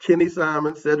recruiting: Kenny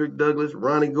Simon, Cedric Douglas,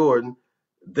 Ronnie Gordon.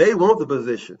 They want the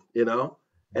position,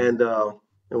 and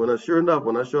sure enough,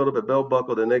 when I showed up at Bell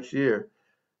Buckle the next year,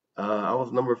 I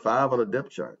was number 5 on the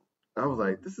depth chart. I was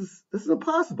like, this is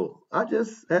impossible. I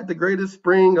just had the greatest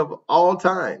spring of all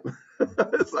time.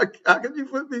 It's like, how could you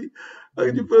put me? How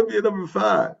could you put me at number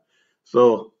 5?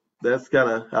 So that's kind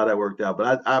of how that worked out.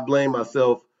 But I blame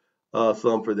myself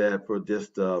some for that, for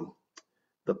just the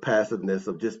passiveness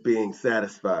of just being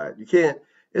satisfied. You can't.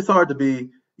 It's hard to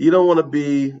be. You don't want to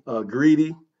be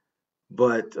greedy,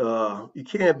 but you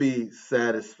can't be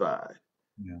satisfied.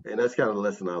 Yeah. And that's kind of the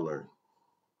lesson I learned.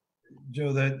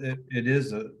 Joe, that it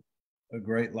is a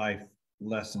great life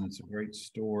lesson. It's a great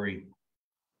story,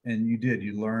 and you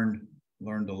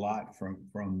learned a lot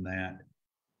from that.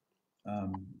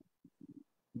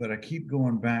 But I keep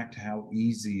going back to how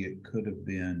easy it could have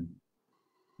been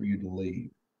for you to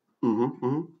leave,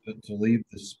 to leave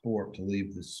the sport, to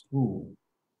leave the school.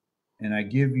 And I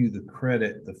give you the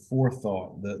credit, the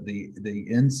forethought, the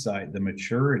insight, the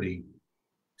maturity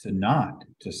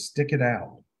to stick it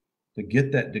out, to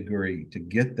get that degree, to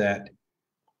get that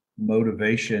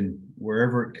motivation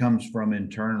wherever it comes from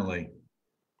internally.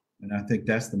 And I think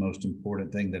that's the most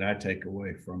important thing that I take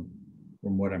away from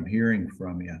what I'm hearing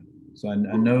from you. So I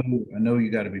know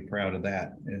you got to be proud of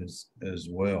that as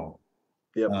well.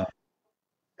 Yeah.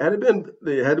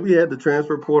 Had we had the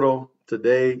transfer portal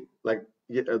today, like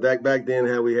back then,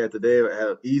 had we had today,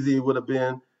 how easy it would have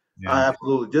been. Yeah. I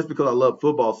absolutely, just because I love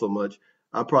football so much,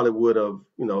 I probably would have,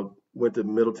 went to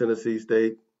Middle Tennessee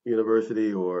State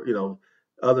University or,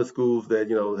 other schools that,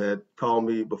 had called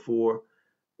me before.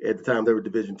 At the time, they were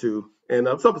Division II and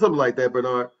something like that,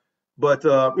 Bernard. But,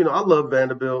 I love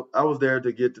Vanderbilt. I was there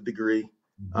to get the degree.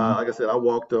 Like I said, I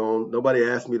walked on. Nobody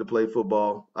asked me to play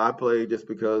football. I played just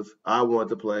because I wanted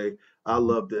to play. I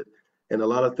loved it. And a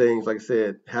lot of things, like I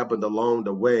said, happened along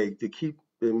the way to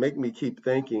make me keep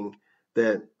thinking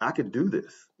that I could do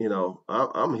this.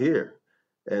 I'm here.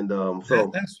 And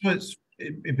that's what's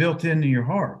it built into your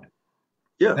heart.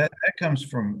 Yeah. That comes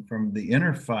from the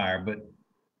inner fire. But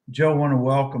Joe, I want to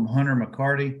welcome Hunter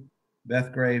McCarty,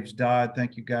 Beth Graves Dodd.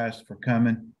 Thank you guys for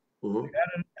coming.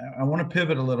 I want to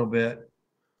pivot a little bit.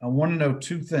 I want to know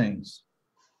two things.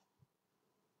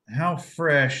 How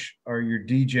fresh are your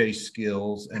DJ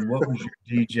skills, and what was your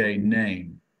DJ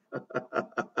name?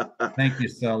 Thank you,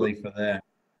 Sully, for that.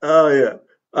 Oh yeah,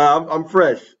 I'm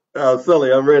fresh,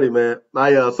 Sully. I'm ready, man.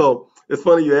 So it's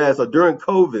funny you asked. So during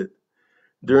COVID,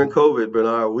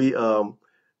 Bernard, we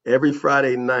every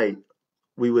Friday night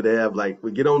we would have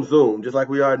we get on Zoom just like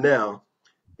we are now,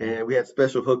 and we had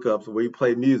special hookups where we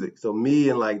play music. So me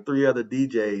and like 3 other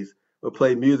DJs would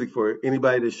play music for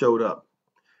anybody that showed up,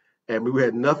 and we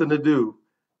had nothing to do.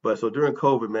 But so during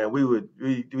COVID, man,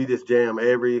 we just jam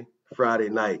every Friday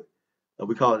night.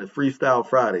 We call it a Freestyle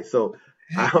Friday. So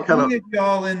Hey, any of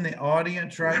y'all in the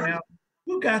audience right now,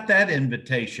 who got that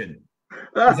invitation?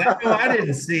 Because I know I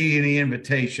didn't see any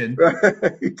invitation.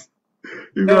 Right.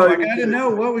 No, I got to know,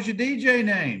 what was your DJ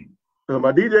name?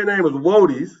 My DJ name is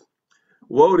Wodie's.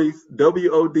 Wodie's,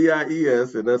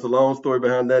 Wodies, and that's a long story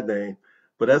behind that name.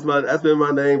 But that's been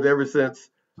my name ever since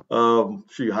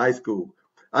high school.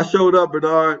 I showed up,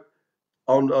 Bernard,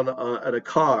 at a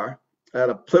car at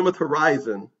a Plymouth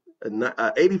Horizon, an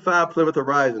 85 Plymouth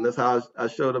Horizon. That's how I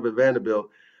showed up at Vanderbilt.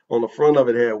 On the front of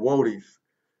it had Wodie's.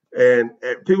 And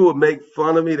people would make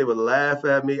fun of me. They would laugh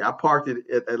at me. I parked it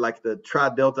at like the Tri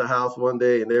Delta house one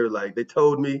day, and they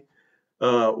told me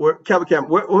where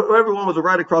everyone was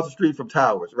right across the street from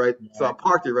Towers, right? So I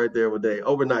parked it right there one day,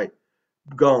 overnight,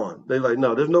 gone. They're like,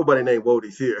 no, there's nobody named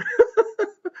Wodie's here.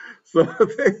 So,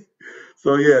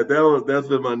 so yeah, that's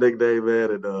been my nickname,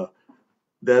 man, and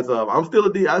that's I'm still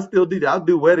a D. I still DJ. I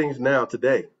do weddings now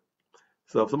today.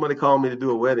 So if somebody called me to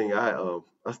do a wedding, I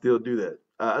still do that.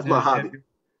 That's my Have, have, hobby.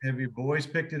 have your boys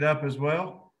picked it up as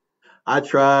well? I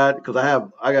tried because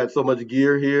I got so much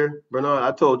gear here, Bernard.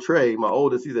 I told Trey, my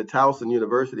oldest, he's at Towson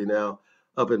University now,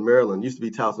 up in Maryland. Used to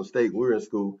be Towson State when we were in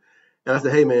school. And I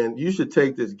said, hey man, you should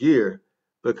take this gear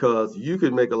because you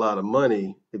could make a lot of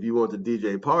money if you want to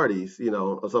DJ parties,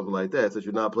 or something like that. Since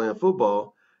you're not playing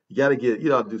football, you got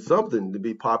to do something to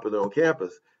be popular on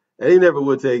campus. And he never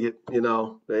would take it.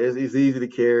 It's easy to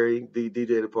carry,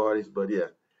 DJ the parties, but yeah.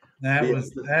 But yeah.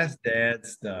 That's dad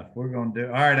stuff. We're gonna do.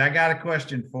 All right, I got a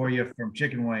question for you from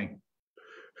Chicken Wing.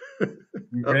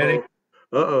 You ready?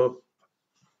 Uh-oh. Uh-oh.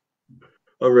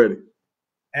 I'm ready.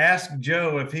 Ask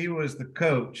Joe if he was the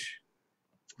coach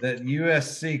that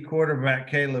USC quarterback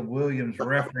Caleb Williams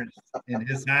referenced in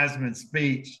his Heisman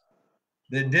speech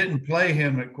that didn't play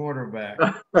him at quarterback.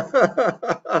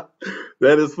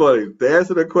 That is funny. To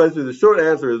answer the question, the short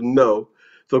answer is no.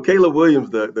 So Caleb Williams,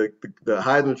 the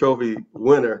Heisman Trophy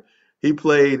winner, he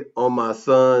played on my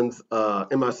son's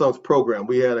in my son's program.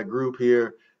 We had a group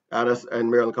here in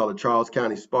Maryland called the Charles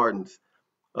County Spartans.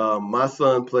 My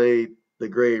son played the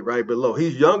grade right below.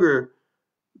 He's younger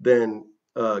than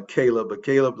Caleb, but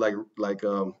Caleb what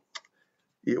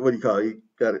do you call it? He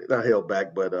got it not held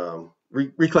back, but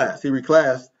reclassed. He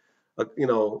reclassed,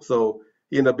 so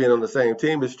he ended up being on the same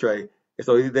team as Trey. And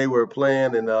so they were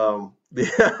playing, and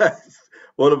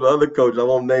one of the other coaches, I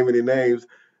won't name any names,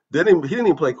 he didn't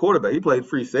even play quarterback. He played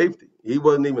free safety. He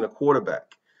wasn't even a quarterback.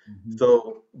 Mhm.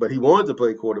 So, but he wanted to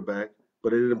play quarterback,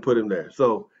 but they didn't put him there.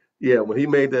 So, yeah, when he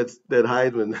made that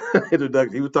Heisman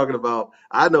introduction, he was talking about.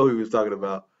 I know who he was talking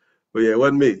about, but yeah, it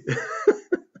wasn't me.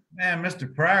 Man,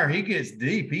 Mr. Pryor, he gets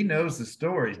deep. He knows the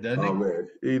stories, doesn't Oh he? man,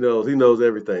 he knows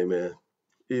everything, man.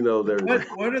 He knows everything.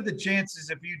 What are the chances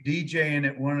of you DJing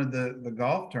at one of the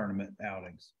golf tournament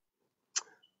outings?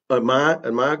 At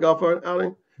my golf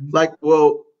outing, Mhm. like,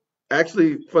 well,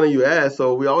 actually, funny you asked.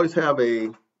 So we always have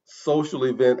a social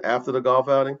event after the golf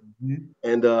outing, Mhm.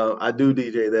 and I do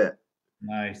DJ that.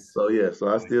 Nice. So yeah, so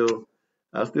I still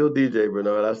DJ,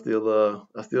 Bernard. I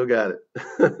still got it.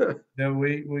 So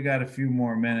we got a few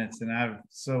more minutes, and I've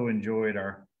so enjoyed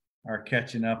our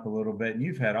catching up a little bit. And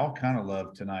you've had all kind of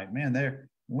love tonight, man. There,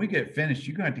 when we get finished,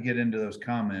 you're going to have to get into those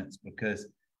comments because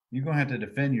you're going to have to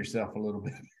defend yourself a little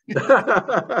bit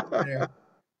there,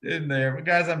 in there. But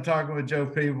guys, I'm talking with Joe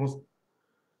Peebles.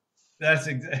 That's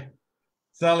exactly.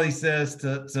 Sully says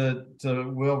to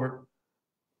Wilbert,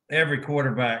 every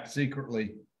quarterback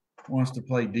secretly wants to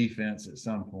play defense at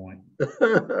some point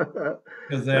because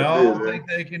they That's it, all man. think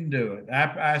they can do it.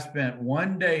 I spent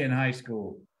one day in high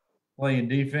school playing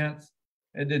defense.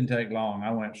 It didn't take long.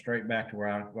 I went straight back to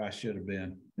where I should have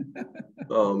been.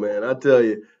 Oh man, I tell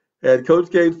you, had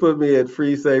Coach Cates put me at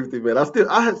free safety, man, I still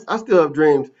have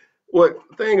dreams. What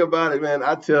thing about it, man?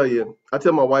 I tell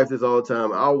my wife this all the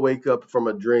time. I'll wake up from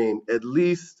a dream at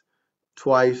least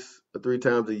twice or three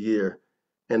times a year,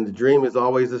 and the dream is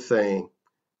always the same.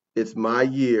 It's my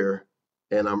year,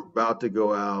 and I'm about to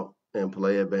go out and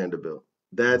play at Vanderbilt.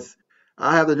 That's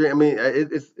I have the dream. I mean,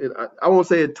 I won't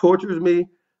say it tortures me,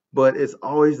 but it's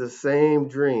always the same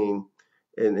dream,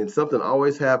 and something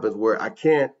always happens where I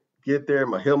can't get there.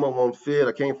 My helmet won't fit.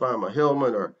 I can't find my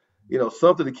helmet, or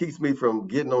something that keeps me from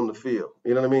getting on the field.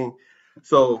 You know what I mean?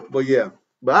 So, but yeah,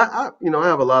 but I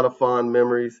have a lot of fond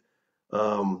memories.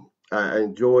 I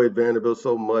enjoyed Vanderbilt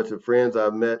so much. The friends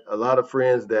I've met, a lot of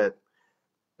friends that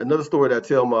another story that I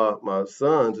tell my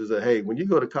sons is that, hey, when you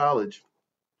go to college,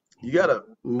 you got to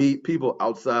meet people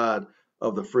outside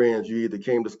of the friends you either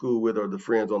came to school with or the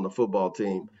friends on the football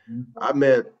team. I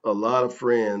met a lot of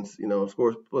friends, of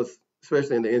course,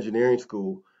 especially in the engineering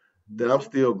school, that I'm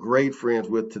still great friends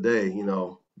with today,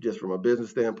 just from a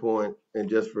business standpoint and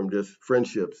just from just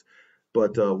friendships.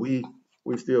 But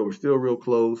we're still real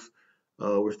close.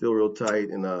 We're still real tight,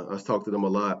 and I talk to them a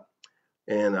lot.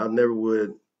 And I never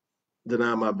would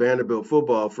deny my Vanderbilt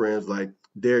football friends like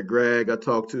Derek Gregg, I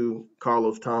talk to,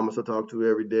 Carlos Thomas, I talk to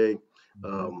every day.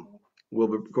 Um,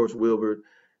 Wilbert, of course, Wilbert.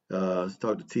 I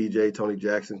talk to TJ, Tony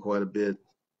Jackson quite a bit.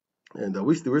 And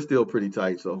we're still pretty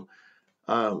tight. So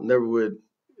I never would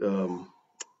um,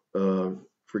 uh,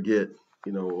 forget,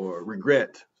 or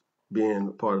regret being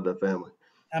a part of that family.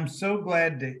 I'm so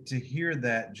glad to hear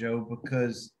that, Joe,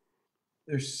 because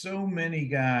there's so many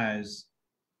guys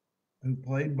who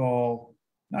played ball,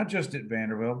 not just at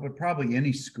Vanderbilt, but probably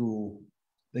any school.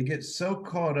 They get so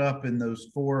caught up in those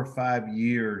 4 or 5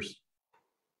 years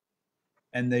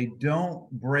and they don't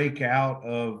break out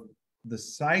of the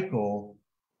cycle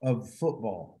of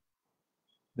football.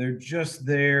 They're just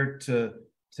there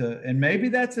and maybe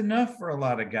that's enough for a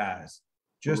lot of guys.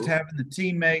 Just having the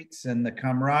teammates and the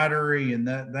camaraderie and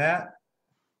that.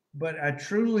 But I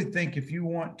truly think if you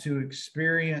want to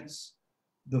experience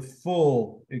the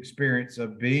full experience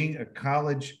of being a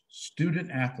college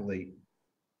student athlete,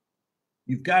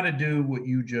 you've got to do what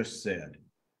you just said.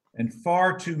 And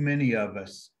far too many of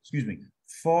us,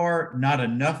 far not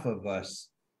enough of us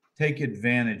take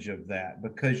advantage of that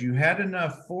because you had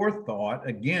enough forethought.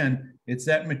 Again, it's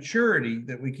that maturity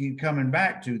that we keep coming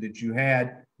back to that you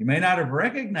had. You may not have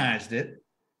recognized it,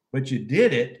 but you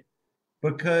did it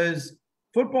because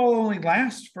football only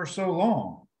lasts for so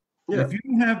long. Yeah. If you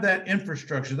don't have that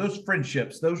infrastructure, those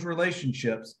friendships, those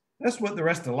relationships, that's what the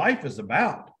rest of life is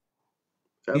about.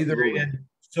 Absolutely. Either in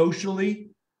socially,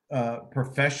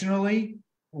 professionally,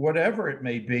 whatever it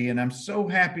may be. And I'm so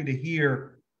happy to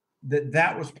hear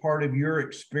that was part of your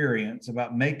experience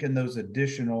about making those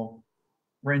additional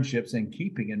friendships and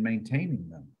keeping and maintaining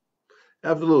them.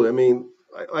 Absolutely. I mean,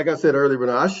 like I said earlier,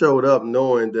 I showed up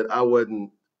knowing that I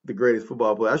wasn't the greatest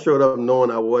football player. I showed up knowing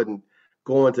I wasn't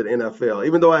going to the NFL.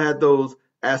 Even though I had those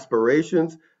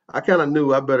aspirations, I kind of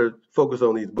knew I better focus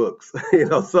on these books,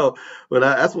 So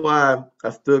that's why I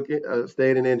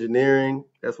stayed in engineering.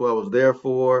 That's what I was there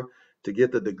for, to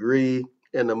get the degree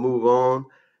and to move on.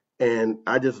 And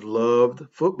I just loved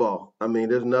football. I mean,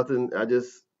 there's nothing.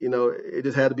 It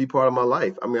just had to be part of my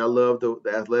life. I mean, I loved the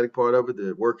athletic part of it,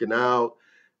 the working out,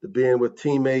 the being with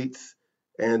teammates,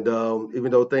 and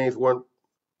even though things weren't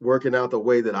working out the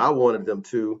way that I wanted them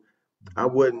to, I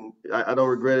don't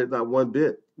regret it not one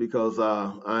bit because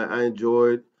I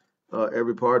enjoyed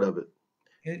every part of it.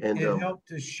 It helped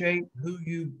to shape who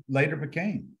you later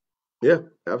became. Yeah,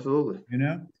 absolutely.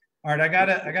 All right, I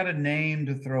got a name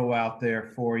to throw out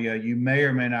there for you. You may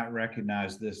or may not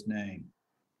recognize this name.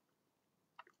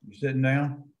 You sitting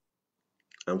down?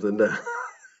 I'm sitting down.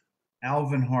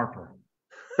 Alvin Harper.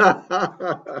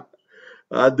 I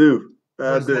do.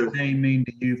 What does that name mean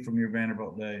to you from your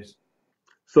Vanderbilt days?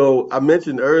 So I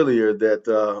mentioned earlier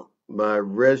that my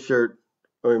redshirt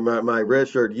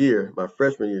year, my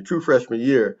freshman year, true freshman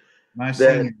year. My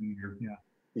senior year, yeah.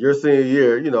 Your senior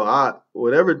year,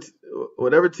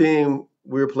 whatever team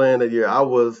we were playing that year, I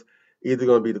was either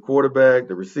going to be the quarterback,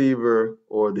 the receiver,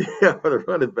 or the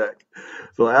running back.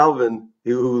 So Alvin,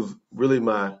 who's really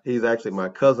he's actually my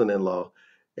cousin-in-law,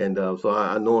 and so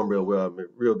I know him real well. I'm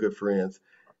real good friends.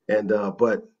 And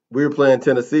but we were playing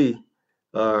Tennessee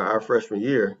our freshman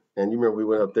year, and you remember we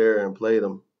went up there and played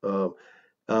them.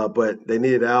 But they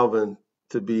needed Alvin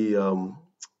to be.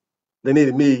 They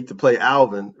needed me to play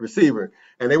Alvin receiver,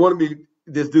 and they wanted me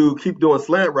this dude keep doing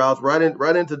slant routes right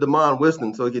into Damon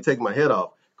Winston so he could take my head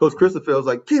off. Coach Christopher was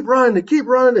like, keep running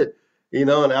it,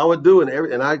 and I would do it,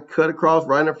 and I cut across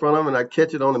right in front of him, and I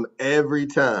catch it on him every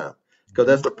time because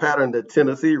that's the pattern that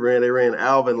Tennessee ran. They ran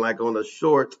Alvin like on a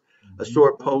short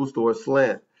post or a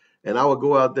slant, and I would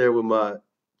go out there with my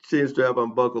chin strap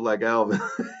unbuckled like Alvin,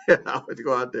 and I would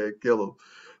go out there and kill him.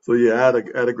 So yeah, I had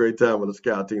a great time with the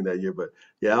scout team that year. But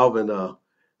yeah, Alvin, I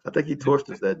think he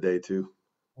torched us that day too.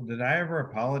 Well, did I ever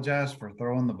apologize for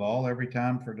throwing the ball every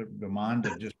time for Damon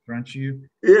to just crunch you?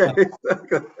 Yeah,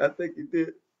 I think you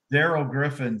did. Daryl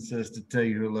Griffin says to tell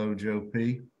you hello, Joe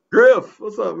P. Griff,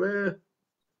 what's up, man?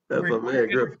 That's my man,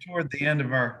 Griff. Toward the end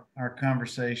of our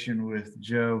conversation with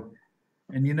Joe,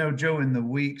 and Joe, in the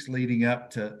weeks leading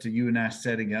up to you and I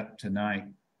setting up tonight,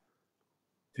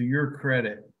 to your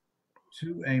credit,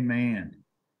 to a man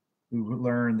who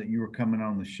learned that you were coming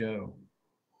on the show,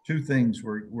 two things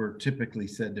were typically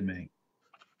said to me.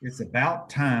 It's about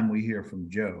time we hear from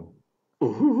Joe.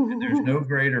 And there's no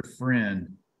greater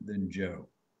friend than Joe.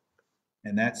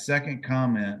 And that second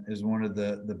comment is one of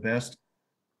the best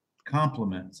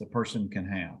compliments a person can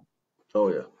have. Oh,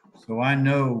 yeah. So I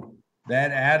know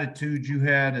that attitude you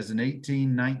had as an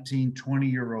 18, 19,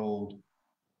 20-year-old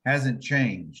hasn't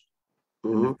changed.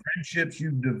 And the friendships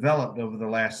you've developed over the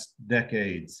last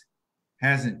decades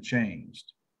hasn't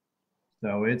changed.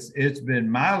 So it's been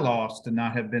my loss to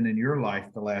not have been in your life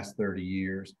the last 30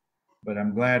 years, but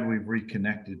I'm glad we've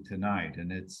reconnected tonight,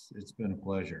 and it's been a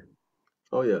pleasure.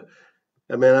 Oh yeah,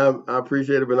 I mean I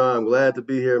appreciate it, Bernard. I'm glad to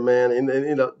be here, man.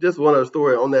 And just one other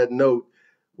story on that note.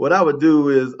 What I would do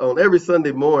is on every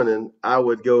Sunday morning I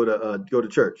would go to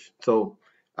church. So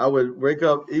I would wake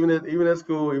up even at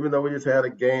school, even though we just had a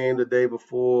game the day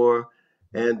before,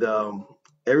 and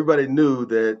everybody knew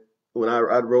that when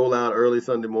I'd roll out early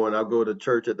Sunday morning, I'd go to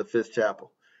church at the Fifth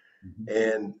Chapel.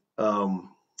 And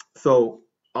so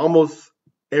almost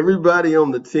everybody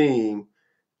on the team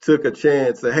took a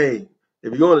chance that, hey,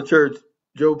 if you're going to church,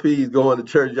 Joe P's going to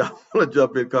church. Y'all want to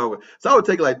jump in car with. So I would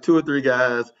take like 2 or 3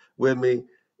 guys with me,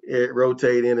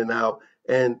 rotate in and out,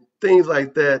 and things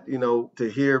like that. To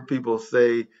hear people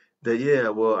say that, yeah,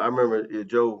 well, I remember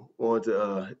Joe wanted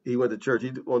to. He went to church.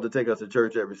 He wanted to take us to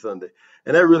church every Sunday,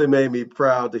 and that really made me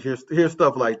proud to hear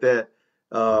stuff like that.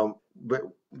 But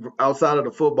outside of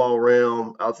the football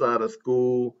realm, outside of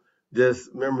school, just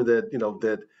remember that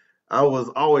that I was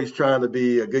always trying to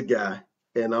be a good guy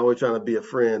and always trying to be a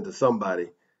friend to somebody.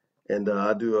 And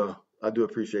I do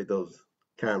appreciate those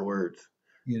kind words.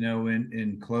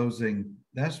 In closing,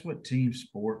 that's what team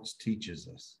sports teaches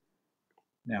us.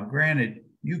 Now, granted,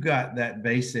 you got that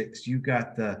basics, you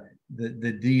got the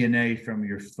DNA from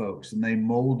your folks, and they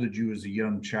molded you as a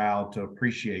young child to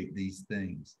appreciate these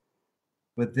things.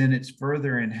 But then it's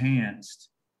further enhanced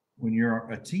when you're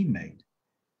a teammate.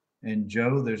 And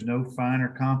Joe, there's no finer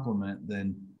compliment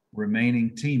than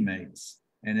remaining teammates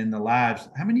and in the lives.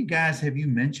 How many guys have you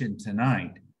mentioned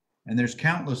tonight? And there's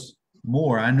countless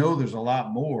more. I know there's a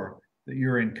lot more that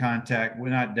you're in contact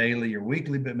with, not daily or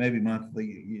weekly, but maybe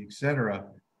monthly, et cetera.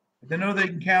 But they know they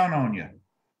can count on you.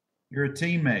 You're a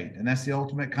teammate, and that's the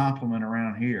ultimate compliment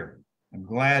around here. I'm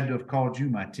glad to have called you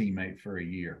my teammate for a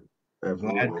year. I'm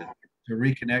glad to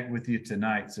reconnect with you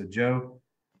tonight. So, Joe,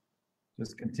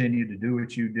 just continue to do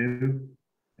what you do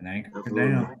and anchor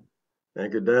down.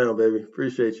 Anchor down, baby.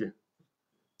 Appreciate you.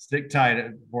 Stick tight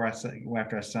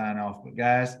after I sign off. But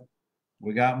guys,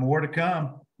 we got more to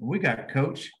come. We got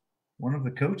one of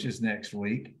the coaches next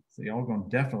week. So y'all gonna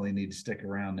definitely need to stick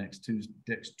around next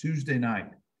Tuesday night,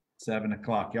 7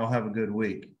 o'clock. Y'all have a good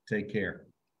week. Take care.